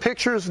study the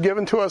pictures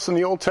given to us in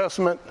the Old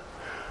Testament,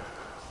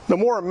 the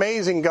more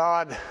amazing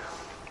God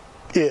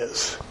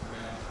is.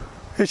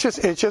 It's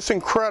just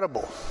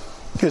incredible.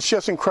 It's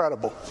just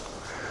incredible.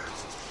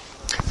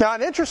 Now,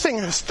 an interesting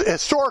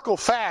historical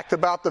fact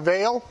about the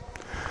veil.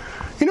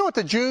 You know what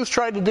the Jews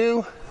tried to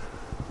do?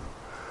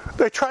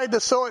 They tried to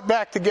sew it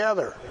back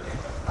together.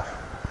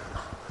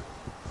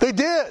 They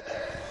did.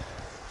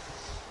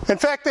 In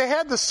fact, they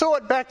had to sew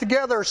it back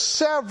together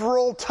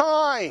several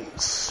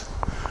times.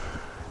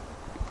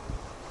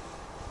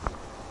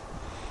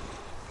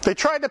 They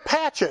tried to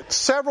patch it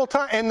several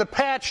times, and the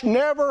patch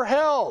never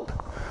held.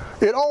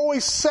 It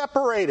always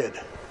separated.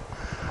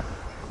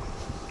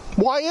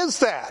 Why is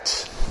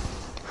that?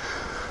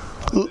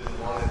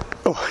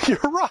 You're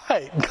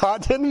right.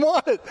 God didn't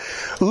want it.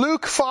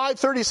 Luke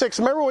 5:36.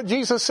 Remember what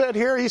Jesus said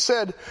here? He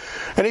said,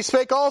 and he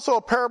spake also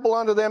a parable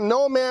unto them,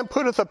 no man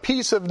putteth a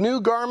piece of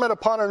new garment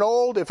upon an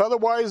old, if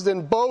otherwise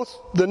then both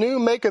the new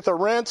maketh a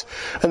rent,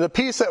 and the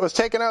piece that was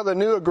taken out of the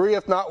new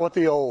agreeth not with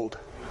the old.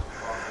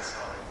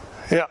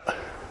 Yeah.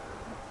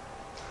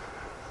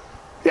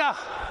 Yeah.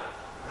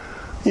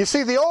 You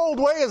see, the old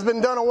way has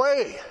been done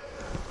away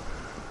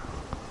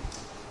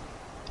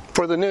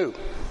for the new.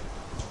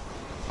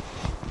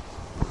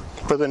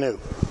 For the new.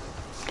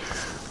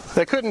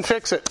 They couldn't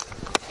fix it.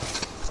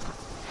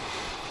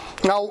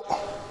 Now,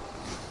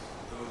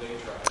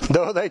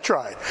 though they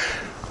tried.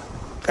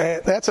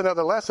 And that's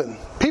another lesson.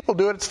 People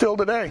do it still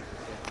today.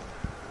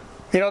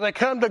 You know, they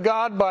come to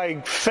God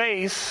by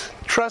faith,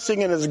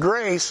 trusting in His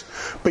grace,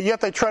 but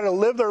yet they try to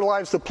live their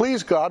lives to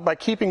please God by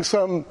keeping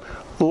some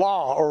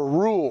law or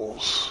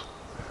rules.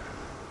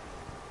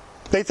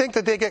 They think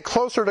that they get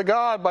closer to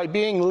God by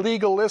being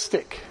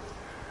legalistic.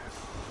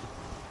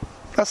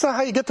 That's not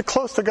how you get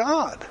close to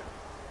God.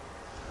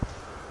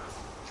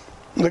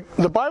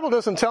 The Bible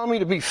doesn't tell me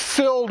to be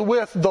filled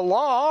with the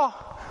law.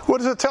 What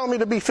does it tell me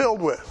to be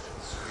filled with?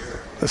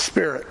 The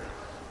Spirit.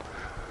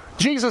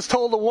 Jesus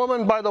told the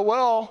woman by the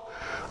well,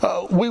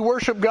 we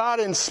worship God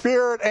in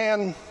spirit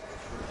and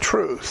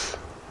truth.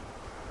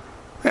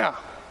 Yeah.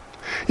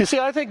 You see,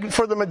 I think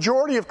for the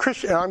majority of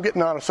Christians, I'm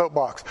getting on a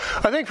soapbox.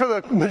 I think for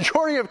the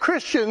majority of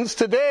Christians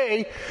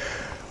today,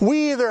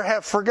 we either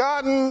have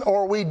forgotten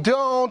or we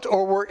don't,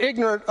 or we're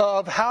ignorant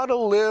of how to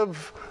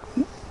live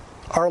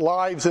our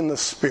lives in the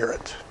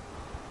Spirit.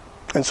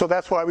 And so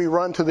that's why we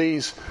run to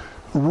these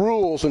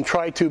rules and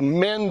try to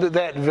mend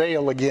that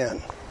veil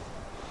again.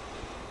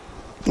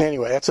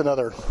 Anyway, that's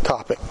another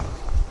topic.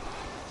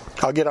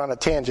 I'll get on a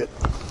tangent.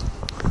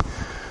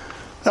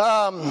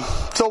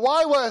 So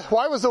why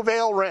was the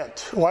veil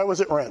rent? Why was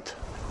it rent?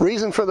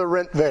 Reason for the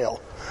rent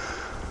veil.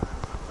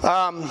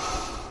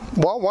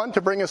 Well, one,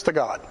 to bring us to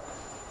God.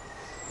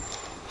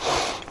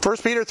 1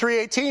 Peter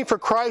 3:18, for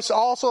Christ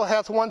also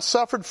hath once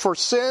suffered for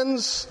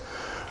sins,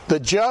 the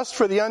just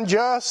for the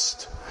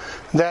unjust,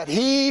 that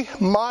He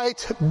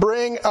might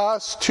bring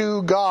us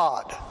to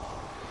God,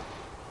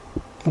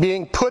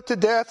 being put to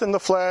death in the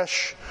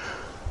flesh,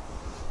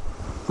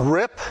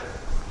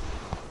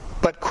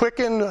 but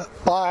quickened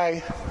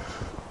by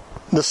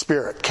the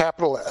Spirit,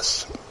 capital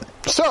S.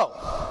 So,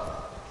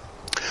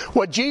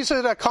 what Jesus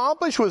had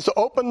accomplished was to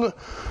open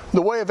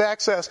the way of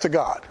access to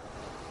God.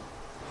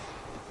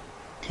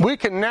 We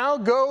can now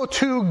go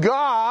to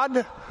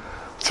God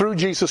through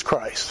Jesus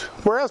Christ,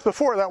 whereas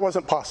before that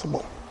wasn't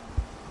possible.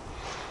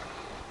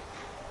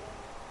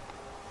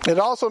 It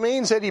also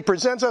means that he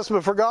presents us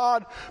before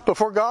God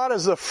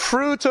as the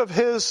fruit of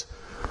his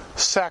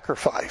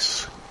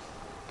sacrifice.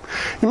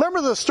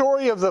 Remember the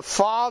story of the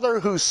father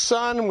whose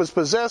son was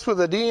possessed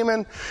with a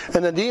demon,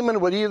 and the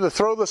demon would either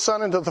throw the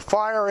son into the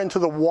fire or into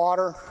the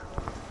water?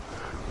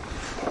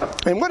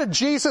 And what did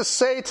Jesus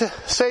say to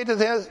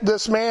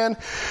this man?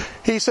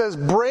 He says,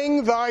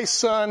 "Bring thy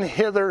son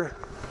hither.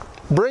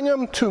 Bring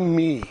him to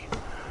me."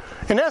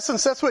 In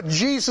essence, that's what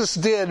Jesus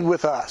did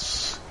with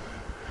us.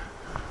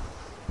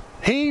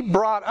 He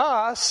brought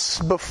us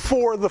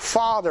before the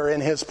Father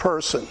in his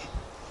person.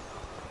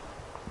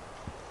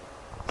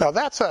 Now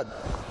that's a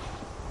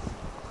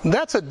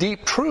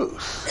deep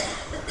truth.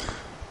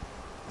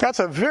 That's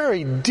a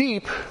very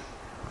deep,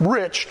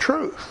 rich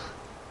truth.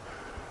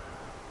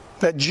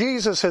 That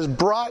Jesus has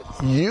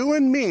brought you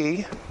and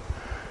me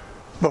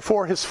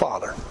before his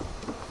Father.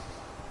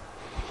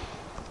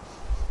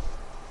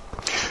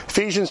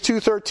 Ephesians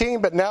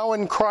 2:13, "But now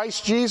in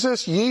Christ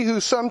Jesus, ye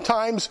who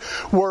sometimes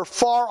were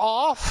far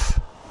off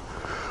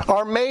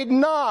are made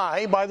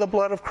nigh by the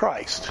blood of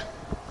Christ.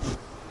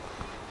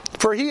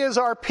 For he is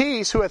our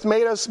peace, who hath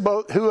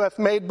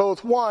made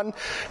both one,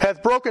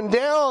 hath broken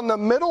down the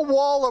middle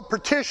wall of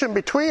partition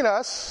between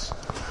us,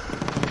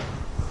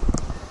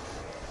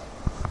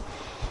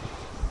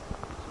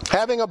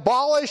 having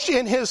abolished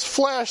in his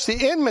flesh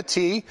the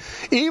enmity,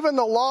 even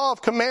the law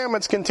of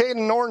commandments contained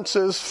in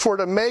ordinances, for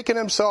to make in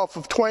himself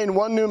of twain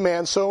one new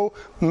man, so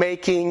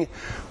making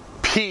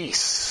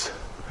peace."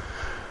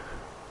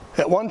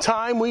 At one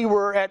time we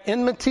were at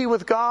enmity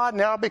with God.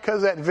 Now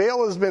because that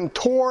veil has been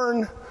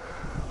torn,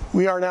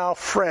 we are now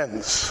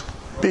friends.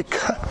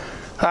 Romans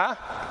 5.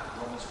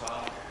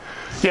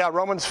 Yeah,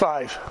 Romans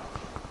 5.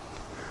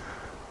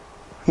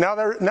 Now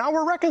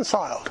we're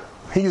reconciled.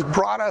 He's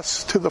brought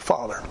us to the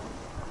Father.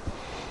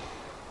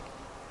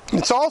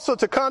 It's also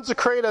to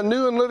consecrate a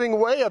new and living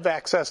way of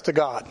access to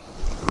God.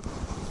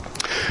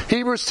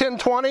 Hebrews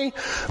 10:20,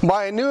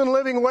 "By a new and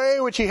living way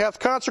which he hath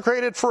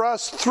consecrated for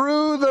us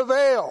through the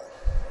veil."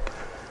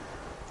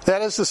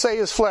 That is to say,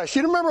 his flesh.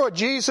 You remember what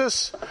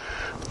Jesus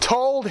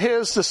told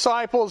his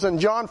disciples in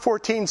John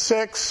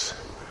 14:6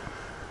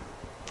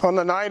 on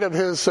the night of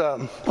his,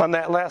 on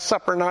that Last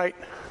Supper night?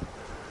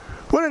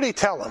 What did he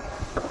tell them?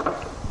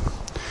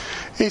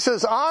 He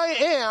says, "I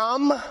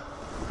am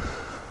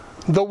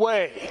the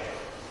way,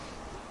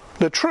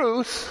 the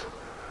truth,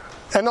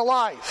 and the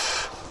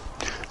life.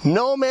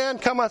 No man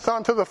cometh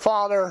unto the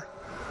Father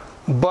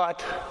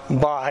but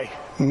by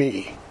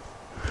me."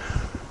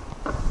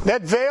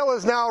 That veil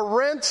is now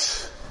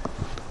rent,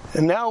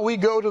 and now we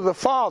go to the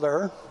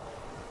Father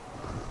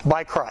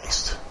by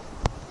Christ.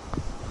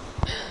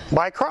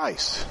 By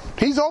Christ.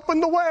 He's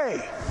opened the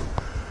way.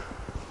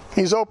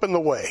 He's opened the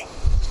way.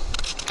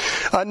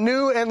 A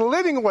new and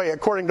living way,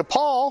 according to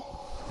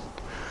Paul.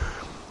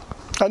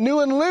 A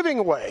new and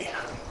living way.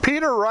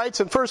 Peter writes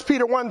in 1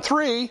 Peter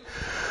 1:3,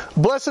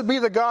 "Blessed be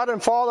the God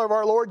and Father of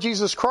our Lord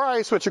Jesus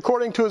Christ, which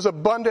according to his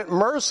abundant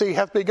mercy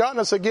hath begotten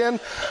us again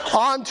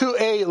unto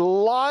a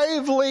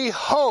lively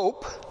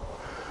hope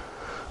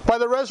by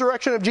the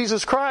resurrection of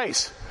Jesus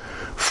Christ."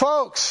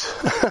 Folks,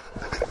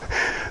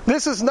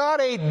 this is not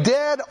a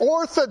dead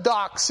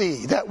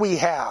orthodoxy that we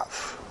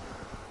have.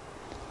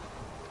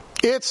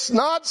 It's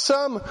not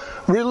some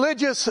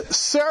religious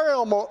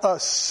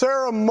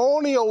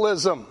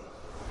ceremonialism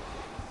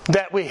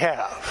that we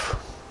have.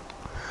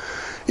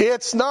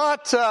 It's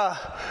not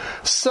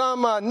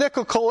some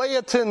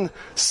Nicolaitan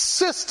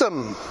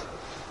system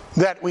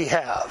that we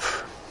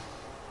have.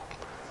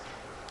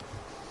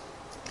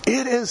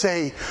 It is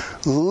a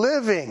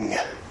living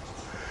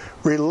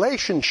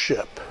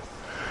relationship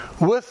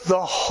with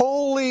the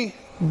holy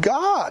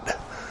God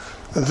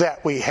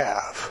that we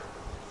have.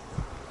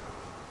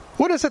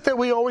 What is it that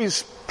we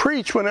always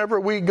preach whenever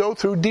we go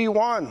through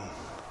D1?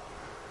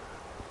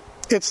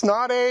 It's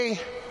not a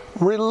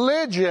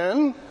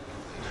religion,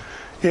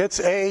 it's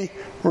a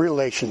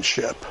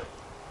relationship.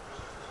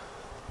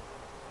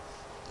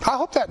 I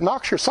hope that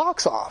knocks your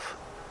socks off.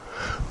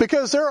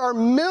 Because there are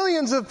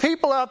millions of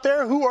people out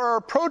there who are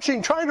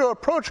trying to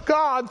approach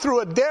God through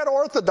a dead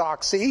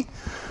orthodoxy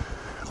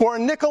or a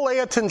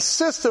Nicolaitan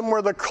system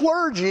where the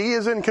clergy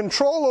is in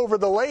control over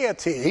the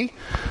laity,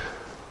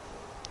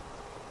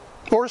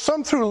 or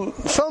through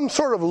some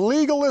sort of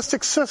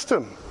legalistic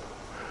system.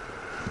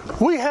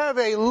 We have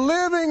a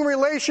living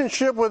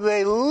relationship with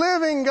a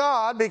living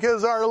God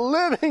because our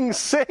living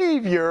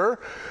Savior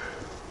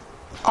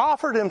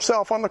offered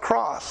himself on the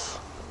cross.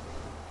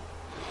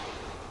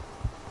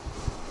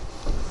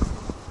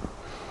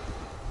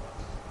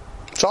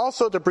 It's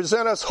also to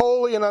present us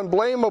holy and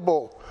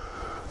unblameable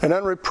and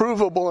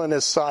unreprovable in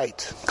his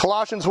sight.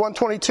 Colossians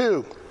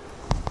 1:22.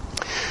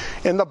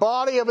 In the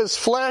body of his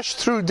flesh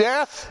through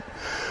death,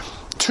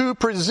 to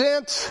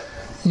present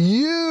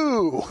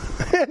you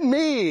and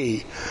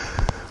me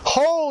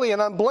holy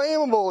and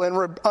unblameable and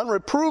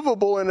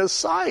unreprovable in his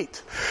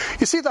sight.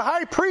 You see, the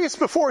high priest,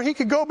 before he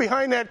could go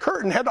behind that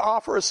curtain, had to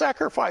offer a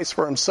sacrifice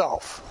for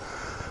himself.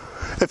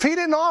 If he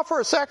didn't offer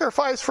a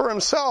sacrifice for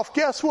himself,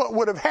 guess what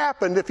would have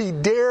happened if he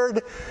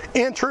dared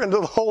enter into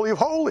the Holy of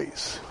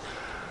Holies?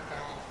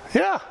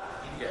 Yeah.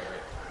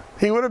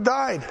 He would have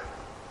died.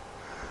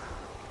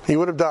 He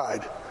would have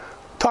died.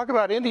 Talk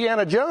about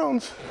Indiana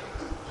Jones.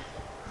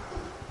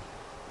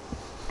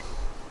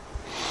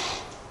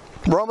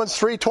 Romans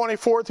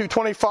 3:24 through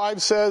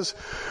 25 says,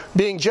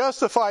 being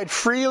justified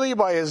freely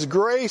by his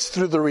grace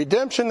through the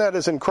redemption that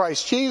is in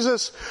Christ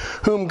Jesus,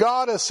 whom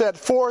God has set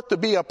forth to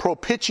be a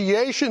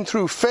propitiation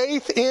through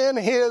faith in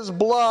his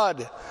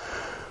blood,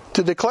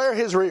 to declare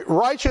his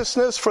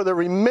righteousness for the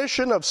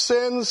remission of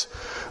sins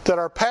that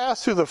are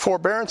passed through the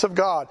forbearance of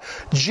God.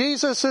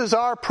 Jesus is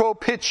our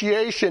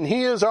propitiation.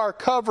 He is our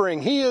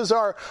covering. He is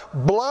our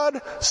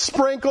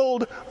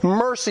blood-sprinkled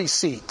mercy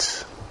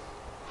seat.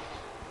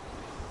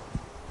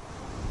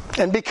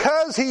 And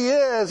because he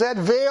is, that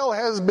veil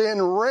has been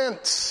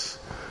rent,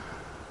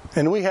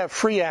 and we have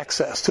free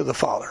access to the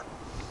Father.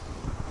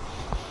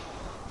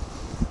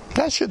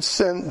 That should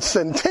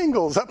send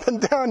tingles up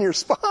and down your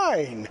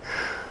spine.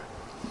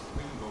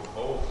 We can go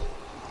bold.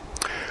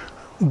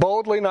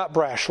 Boldly, not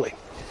brashly.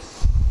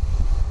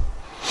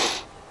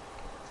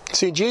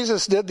 See,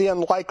 Jesus did the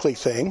unlikely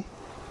thing.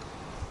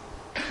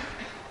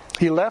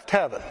 He left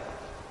heaven,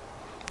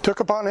 took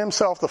upon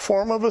himself the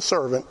form of a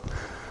servant,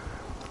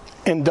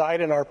 and died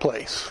in our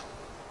place.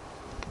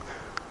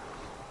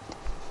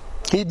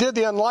 He did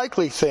the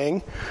unlikely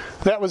thing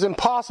that was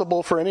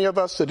impossible for any of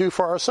us to do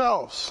for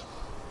ourselves.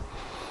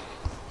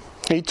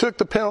 He took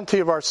the penalty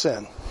of our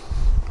sin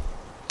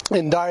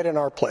and died in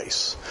our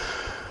place.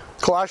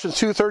 Colossians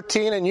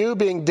 2:13, and you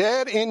being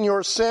dead in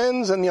your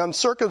sins and the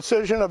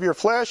uncircumcision of your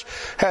flesh,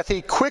 hath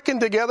he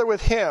quickened together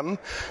with him,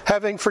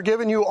 having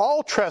forgiven you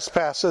all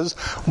trespasses,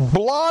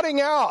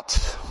 blotting out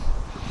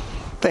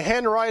the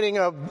handwriting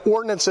of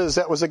ordinances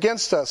that was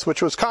against us,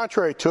 which was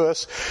contrary to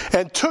us,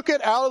 and took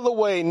it out of the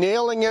way,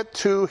 nailing it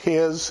to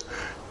his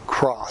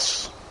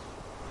cross.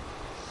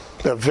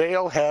 The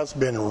veil has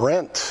been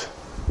rent.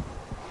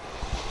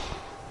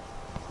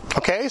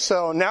 Okay,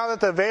 so now that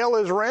the veil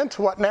is rent,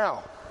 what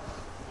now?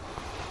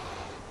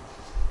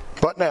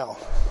 What now?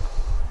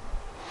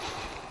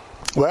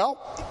 Well,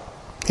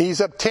 he's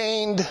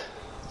obtained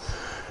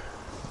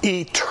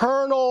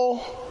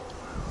eternal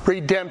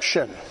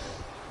redemption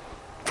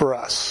for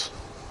us.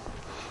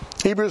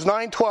 Hebrews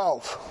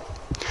 9:12.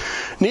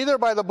 Neither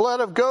by the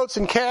blood of goats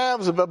and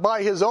calves, but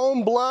by his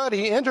own blood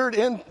he entered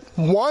in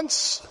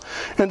once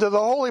into the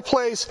holy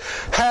place,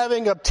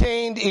 having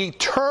obtained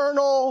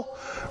eternal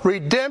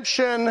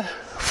redemption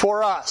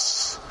for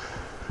us.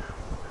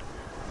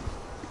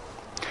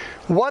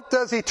 What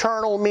does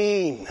eternal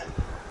mean?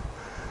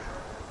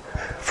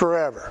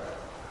 Forever.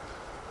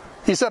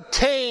 He's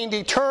obtained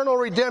eternal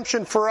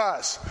redemption for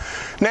us.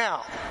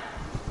 Now,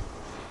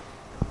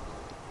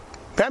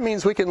 that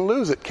means we can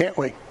lose it, can't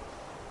we?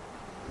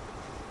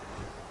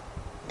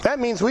 That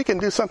means we can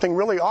do something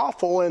really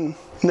awful and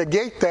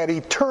negate that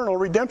eternal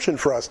redemption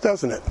for us,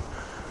 doesn't it?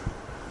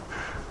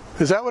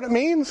 Is that what it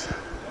means?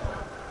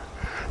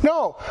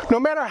 No. No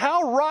matter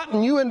how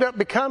rotten you end up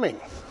becoming,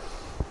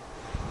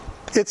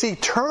 it's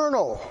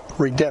eternal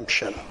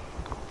redemption.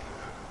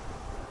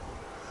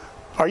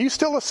 Are you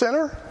still a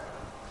sinner?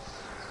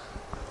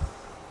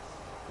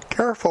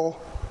 Careful.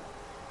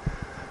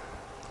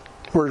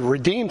 We're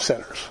redeemed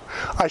sinners.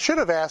 I should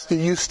have asked, do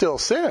you still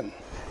sin?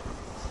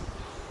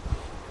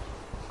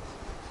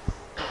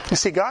 You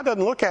see, God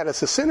doesn't look at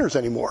us as sinners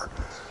anymore.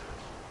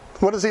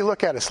 What does he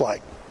look at us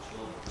like?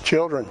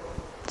 Children,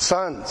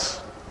 sons,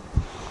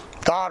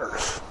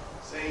 daughters,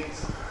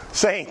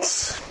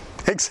 saints.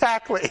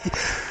 Exactly.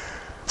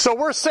 So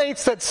we're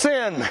saints that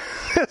sin.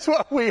 That's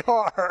what we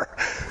are.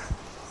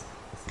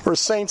 We're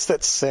saints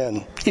that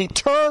sin.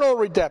 Eternal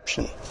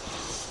redemption.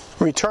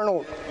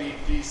 Eternal. Be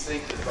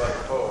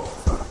desanctified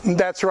both.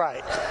 That's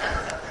right.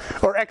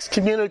 Or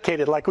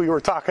excommunicated, like we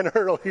were talking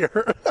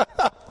earlier.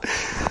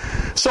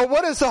 So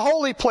what is the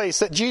holy place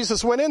that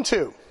Jesus went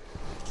into?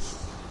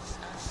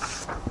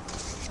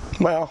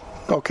 Well,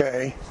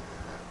 okay.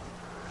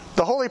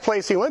 The holy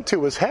place he went to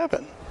was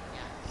heaven,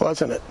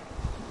 wasn't it?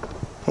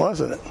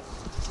 Wasn't it?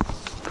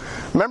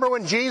 Remember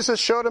when Jesus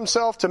showed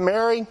himself to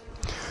Mary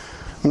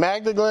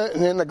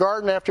Magdalene in the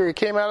garden after he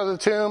came out of the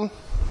tomb?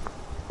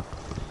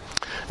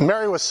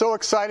 Mary was so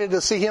excited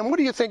to see him. What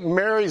do you think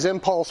Mary's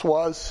impulse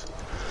was?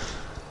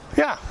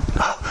 Yeah,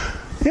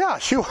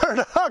 she wanted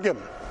to hug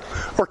him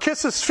or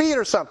kiss his feet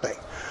or something.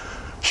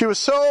 She was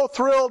so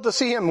thrilled to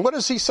see him. What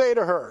does he say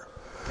to her?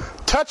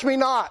 Touch me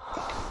not,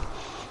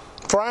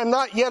 for I am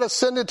not yet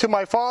ascended to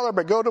my Father,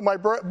 but go to my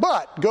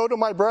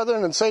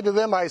brethren and say to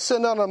them, I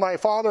ascend unto my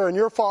Father and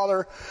your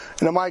Father,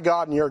 and to my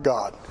God and your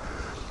God.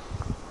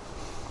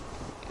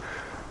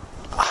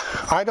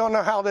 I don't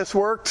know how this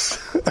works.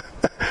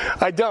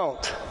 I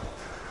don't.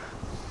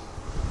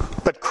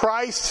 But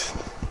Christ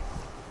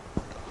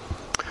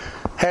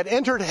had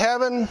entered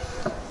heaven,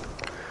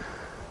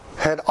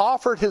 had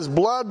offered his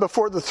blood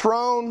before the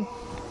throne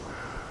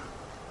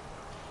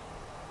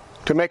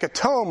to make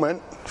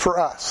atonement for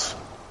us.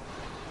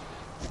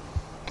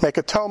 Make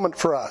atonement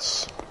for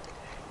us.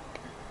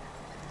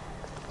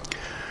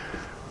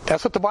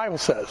 That's what the Bible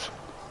says.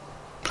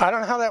 I don't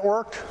know how that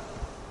worked.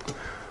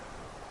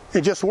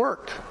 It just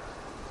worked.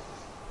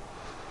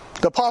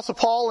 The Apostle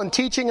Paul, in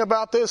teaching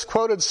about this,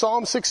 quoted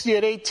Psalm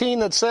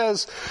 68:18 that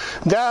says,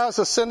 "Thou hast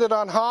ascended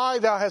on high,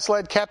 thou hast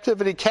led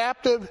captivity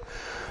captive,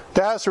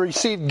 thou hast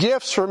received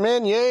gifts for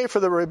men, yea, for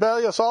the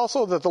rebellious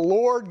also, that the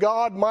Lord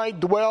God might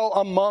dwell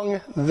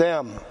among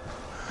them."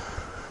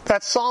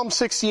 That's Psalm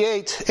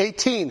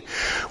 68:18.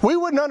 We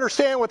wouldn't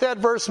understand what that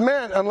verse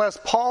meant unless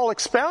Paul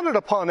expounded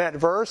upon that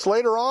verse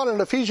later on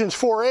in Ephesians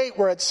 4:8,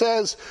 where it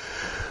says,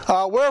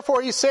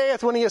 "Wherefore he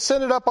saith, when he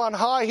ascended up on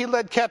high, he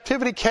led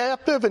captivity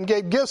captive and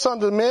gave gifts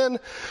unto men.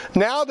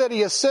 Now that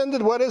he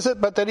ascended," what is it?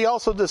 "But that he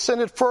also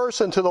descended first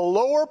into the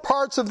lower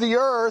parts of the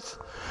earth.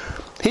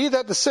 He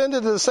that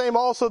descended is the same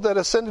also that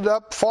ascended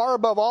up far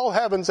above all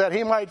heavens, that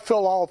he might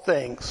fill all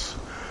things."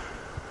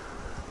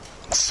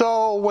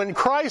 So when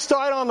Christ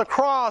died on the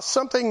cross,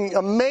 something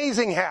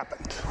amazing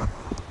happened.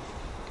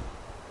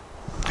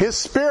 His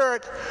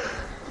Spirit,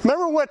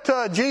 remember what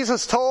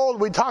Jesus told?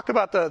 We talked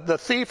about the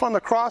thief on the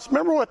cross.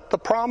 Remember what the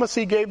promise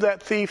he gave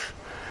that thief?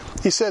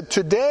 He said,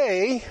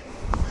 "Today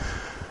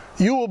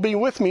you will be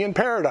with me in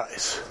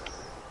paradise."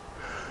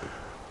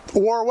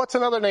 Or what's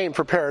another name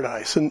for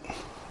paradise? In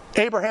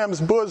Abraham's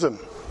bosom.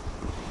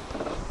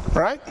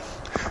 Right?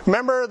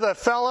 Remember the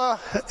fella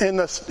in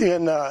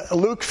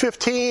Luke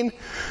 15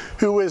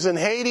 who was in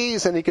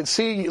Hades and he could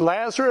see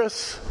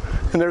Lazarus,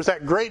 and there's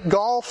that great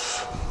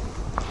gulf?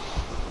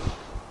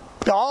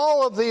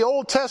 All of the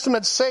Old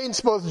Testament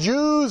saints, both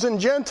Jews and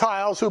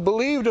Gentiles who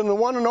believed in the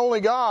one and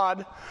only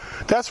God,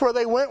 that's where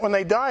they went when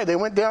they died. They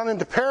went down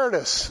into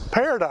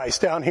paradise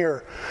down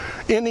here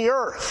in the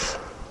earth,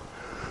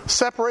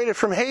 separated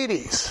from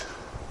Hades.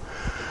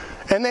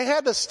 And they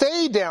had to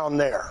stay down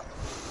there.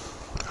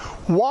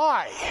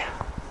 Why?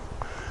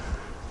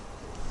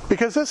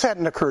 Because this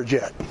hadn't occurred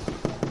yet.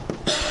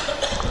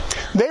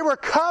 They were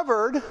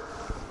covered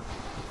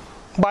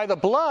by the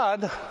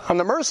blood on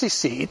the mercy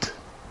seat,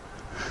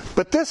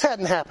 but this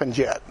hadn't happened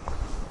yet.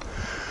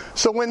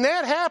 So when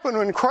that happened,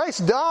 when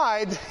Christ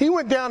died, he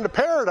went down to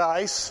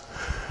paradise,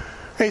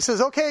 and he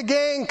says, "Okay,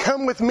 gang,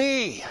 come with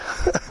me.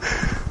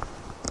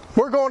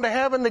 We're going to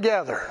heaven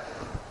together."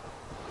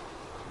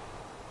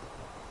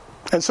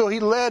 And so he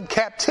led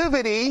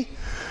captivity,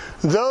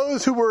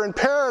 those who were in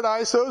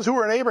paradise, those who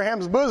were in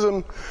Abraham's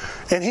bosom,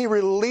 and he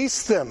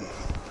released them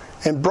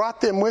and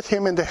brought them with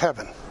him into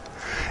heaven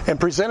and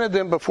presented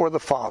them before the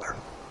Father.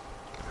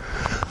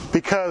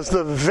 Because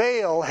the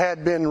veil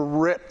had been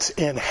ripped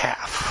in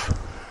half.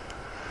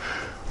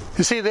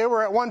 You see, they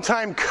were at one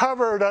time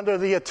covered under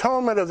the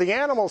atonement of the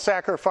animal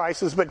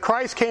sacrifices, but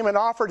Christ came and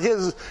offered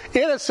his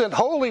innocent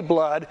holy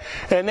blood,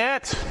 and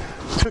that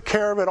took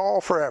care of it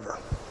all forever.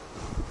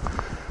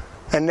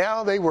 And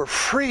now they were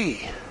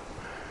free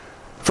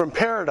from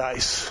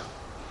paradise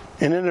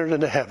and entered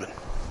into heaven.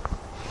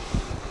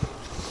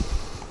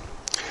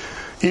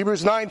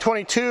 Hebrews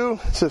 9:22,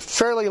 it's a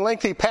fairly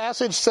lengthy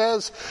passage,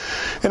 says,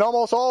 "And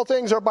almost all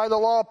things are by the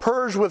law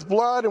purged with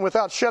blood, and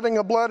without shedding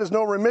of blood is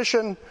no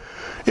remission.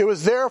 It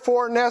was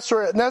therefore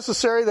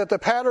necessary that the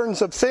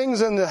patterns of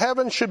things in the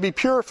heavens should be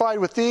purified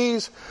with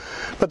these,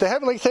 but the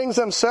heavenly things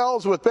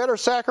themselves with better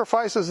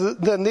sacrifices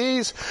than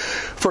these.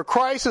 For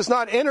Christ has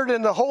not entered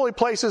into holy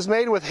places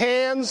made with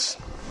hands,"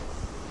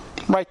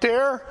 right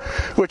there,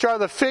 "which are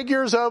the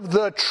figures of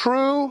the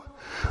true,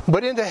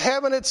 but into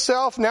heaven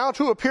itself, now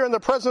to appear in the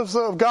presence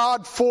of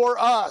God for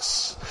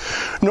us.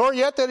 Nor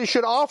yet that he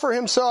should offer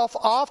himself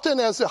often,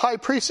 as the high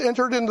priest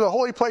entered into the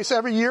holy place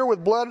every year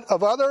with blood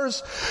of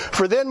others.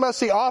 For then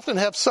must he often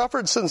have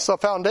suffered since the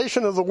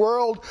foundation of the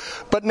world.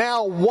 But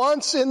now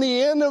once in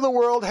the end of the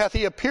world hath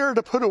he appeared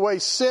to put away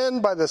sin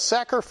by the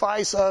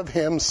sacrifice of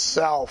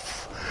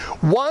himself.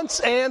 Once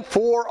and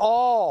for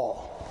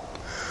all."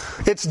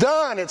 It's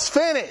done. It's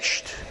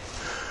finished.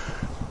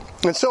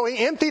 And so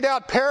he emptied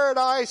out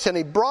paradise, and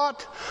he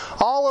brought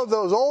all of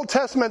those Old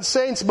Testament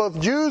saints, both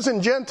Jews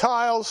and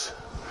Gentiles,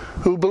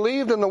 who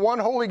believed in the one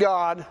holy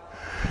God,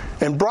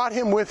 and brought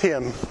him with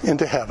him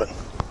into heaven.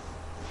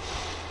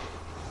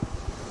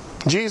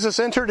 Jesus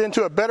entered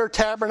into a better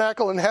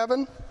tabernacle in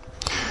heaven,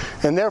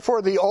 and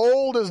therefore the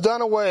old is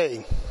done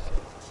away,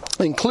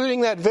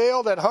 including that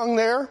veil that hung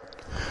there.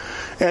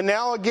 And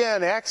now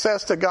again,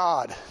 access to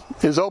God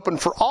is open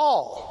for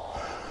all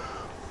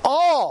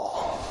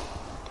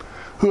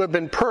who have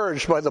been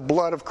purged by the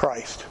blood of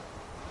Christ.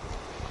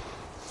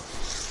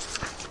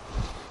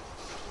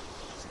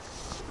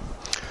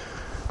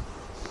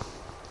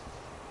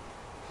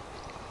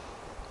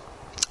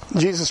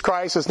 Jesus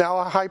Christ is now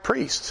a high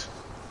priest,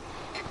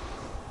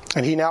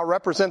 and he now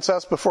represents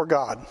us before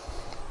God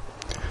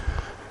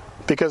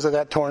because of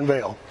that torn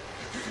veil.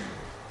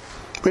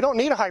 We don't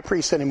need a high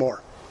priest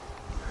anymore.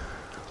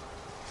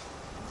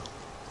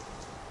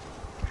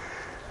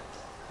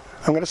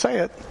 I'm going to say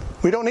it.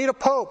 We don't need a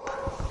pope.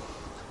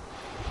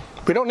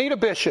 We don't need a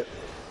bishop,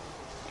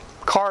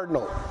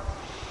 cardinal.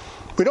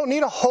 We don't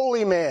need a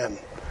holy man.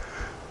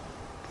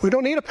 We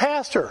don't need a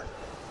pastor.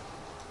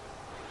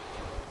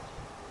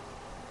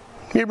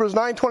 Hebrews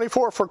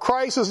 9:24, for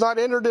Christ has not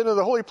entered into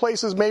the holy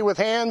places made with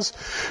hands,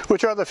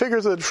 which are the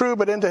figures of the true,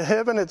 but into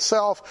heaven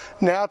itself,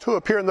 now to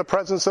appear in the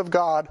presence of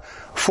God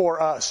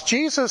for us.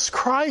 Jesus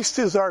Christ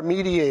is our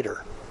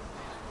mediator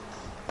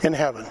in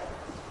heaven.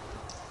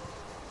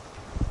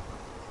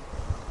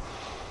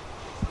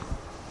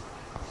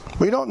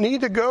 We don't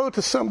need to go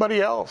to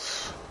somebody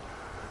else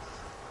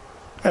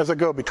as a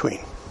go-between.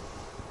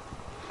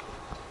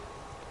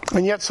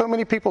 And yet so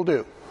many people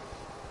do.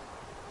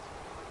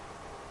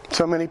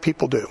 So many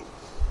people do.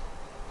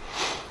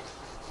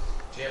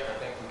 Jeff, I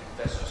think we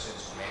confess our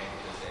sins to man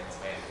because then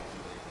man will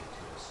do anything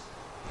to us.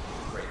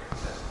 Great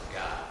possession of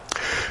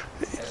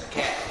God. As a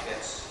Catholic,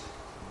 that's,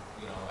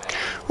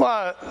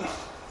 Well,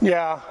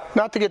 yeah,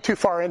 not to get too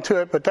far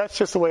into it, but that's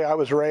just the way I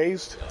was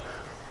raised.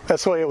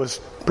 That's the way it was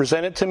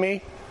presented to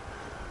me.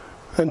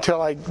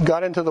 Until I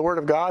got into the Word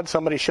of God,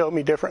 somebody showed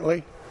me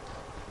differently.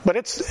 But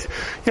it's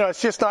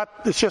just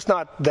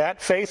not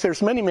that faith.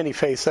 There's many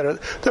faiths that are.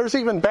 There's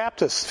even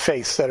Baptist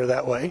faiths that are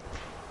that way.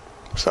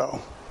 So,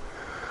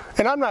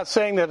 and I'm not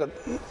saying that.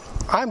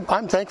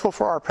 I'm thankful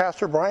for our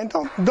pastor Brian.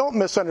 Don't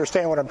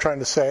misunderstand what I'm trying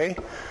to say.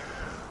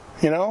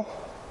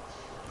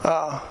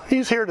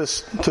 He's here to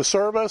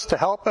serve us, to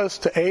help us,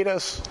 to aid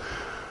us.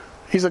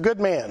 He's a good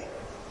man,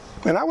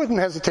 and I wouldn't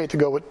hesitate to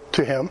go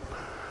to him.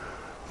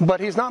 But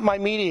he's not my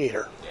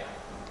mediator,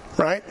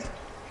 right?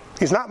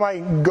 He's not my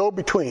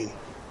go-between.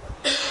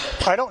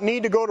 I don't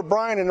need to go to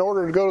Brian in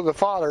order to go to the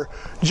Father.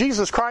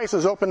 Jesus Christ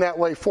has opened that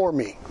way for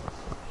me.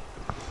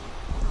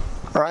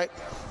 All right?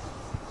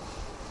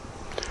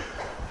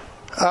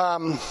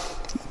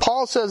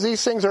 Paul says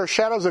these things are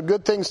shadows of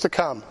good things to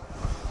come.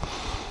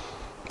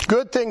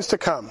 Good things to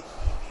come.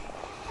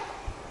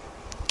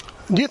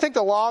 Do you think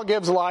the law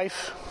gives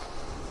life?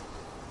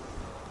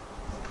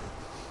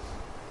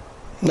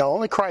 No,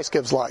 only Christ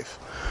gives life.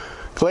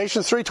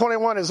 Galatians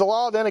 3:21, is the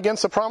law then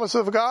against the promises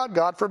of God?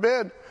 God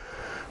forbid.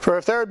 For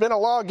if there had been a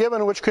law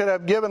given which could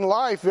have given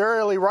life,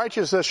 verily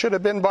righteousness should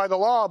have been by the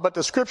law. But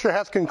the Scripture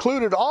hath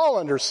concluded all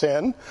under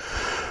sin,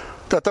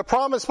 that the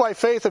promise by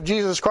faith of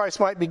Jesus Christ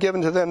might be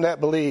given to them that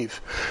believe.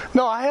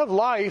 No, I have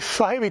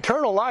life, I have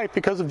eternal life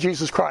because of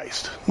Jesus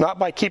Christ, not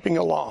by keeping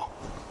a law.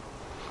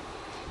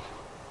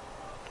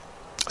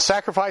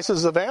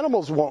 Sacrifices of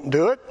animals won't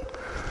do it.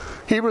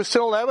 Hebrews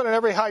 10:11,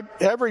 and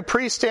every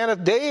priest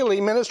standeth daily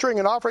ministering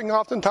and offering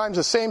oftentimes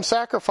the same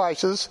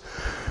sacrifices,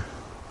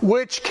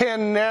 which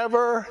can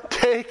never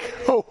take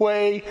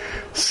away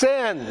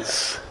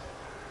sins.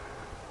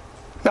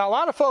 Now, a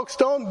lot of folks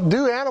don't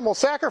do animal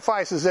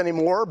sacrifices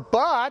anymore,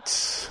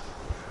 but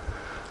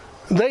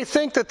they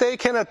think that they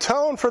can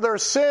atone for their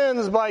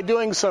sins by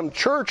doing some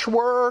church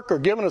work or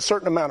giving a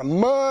certain amount of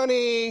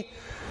money.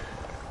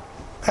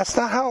 That's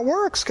not how it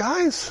works,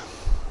 guys.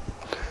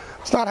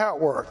 It's not how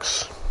it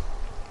works.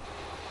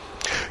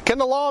 Can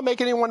the law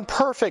make anyone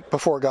perfect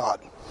before God?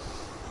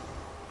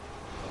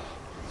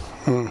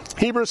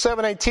 Hebrews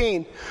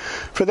 7:18,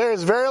 for there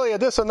is verily a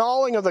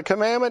disannulling of the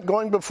commandment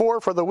going before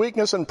for the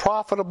weakness and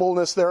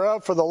profitableness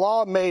thereof, for the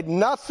law made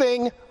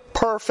nothing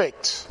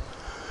perfect.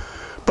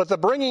 But the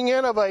bringing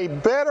in of a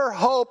better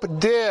hope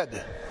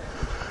did,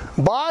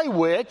 by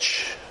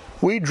which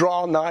we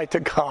draw nigh to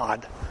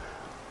God.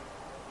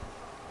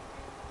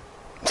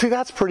 See,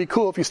 that's pretty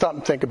cool if you stop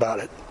and think about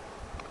it.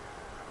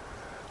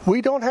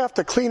 We don't have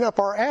to clean up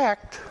our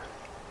act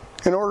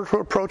in order to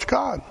approach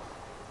God.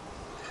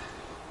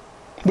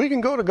 We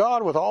can go to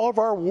God with all of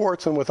our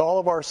warts and with all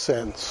of our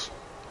sins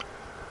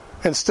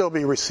and still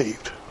be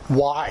received.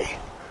 Why?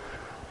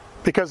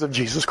 Because of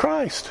Jesus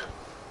Christ.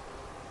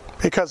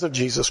 Because of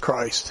Jesus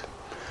Christ.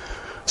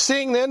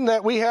 Seeing then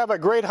that we have a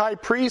great high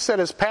priest that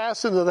has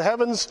passed into the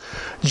heavens,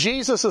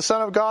 Jesus the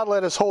Son of God,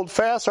 let us hold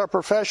fast our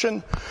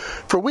profession.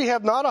 For we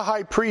have not a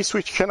high priest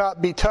which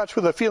cannot be touched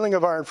with the feeling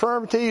of our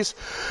infirmities,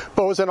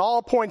 but was in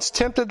all points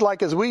tempted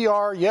like as we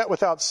are, yet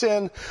without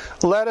sin.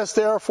 Let us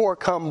therefore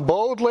come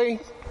boldly,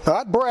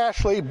 not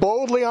brashly,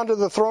 boldly unto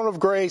the throne of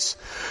grace,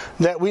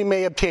 that we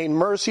may obtain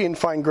mercy and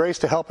find grace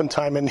to help in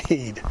time of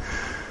need.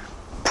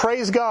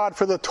 Praise God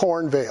for the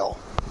torn veil.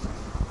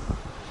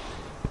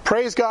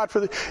 Praise God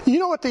for you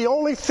know what the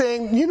only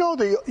thing, you know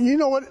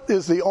what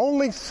is the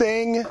only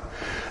thing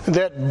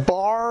that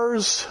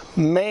bars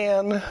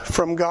man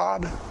from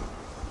God?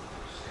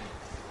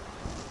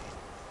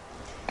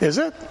 Is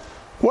it?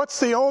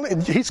 What's the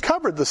only, he's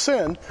covered the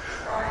sin.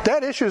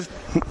 That issue's,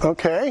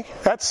 okay,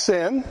 that's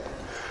sin.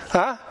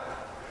 Huh?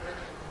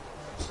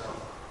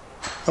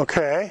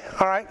 Okay,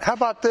 all right, how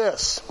about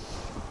this?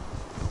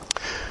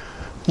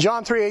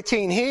 John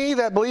 3:18, he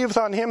that believeth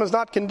on him is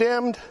not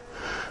condemned,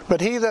 but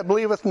he that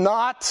believeth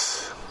not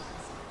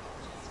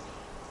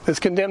is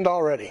condemned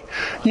already.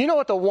 You know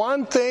what the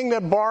one thing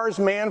that bars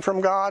man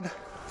from God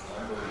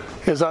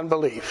is?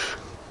 Unbelief.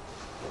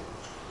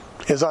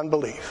 Is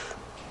unbelief.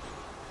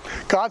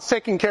 God's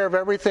taking care of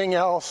everything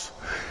else.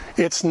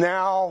 It's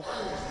now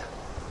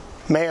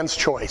man's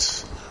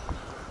choice.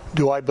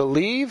 Do I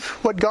believe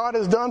what God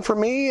has done for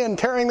me in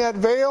tearing that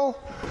veil?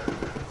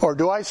 Or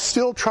do I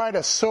still try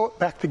to sew it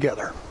back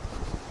together?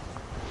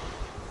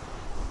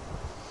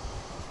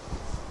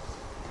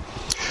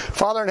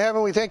 Father in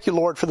heaven, we thank you,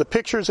 Lord, for the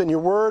pictures in your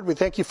word. We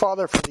thank you,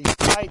 Father, for these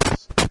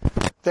lights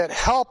that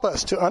help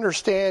us to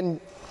understand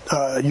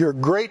your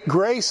great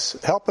grace.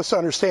 Help us to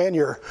understand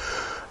your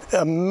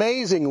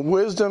amazing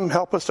wisdom.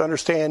 Help us to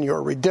understand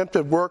your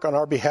redemptive work on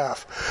our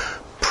behalf.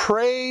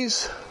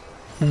 Praise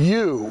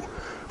you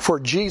for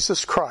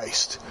Jesus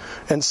Christ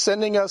and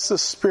sending us the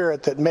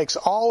Spirit that makes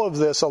all of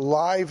this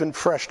alive and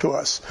fresh to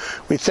us.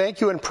 We thank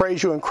you and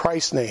praise you in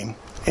Christ's name.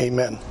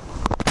 Amen.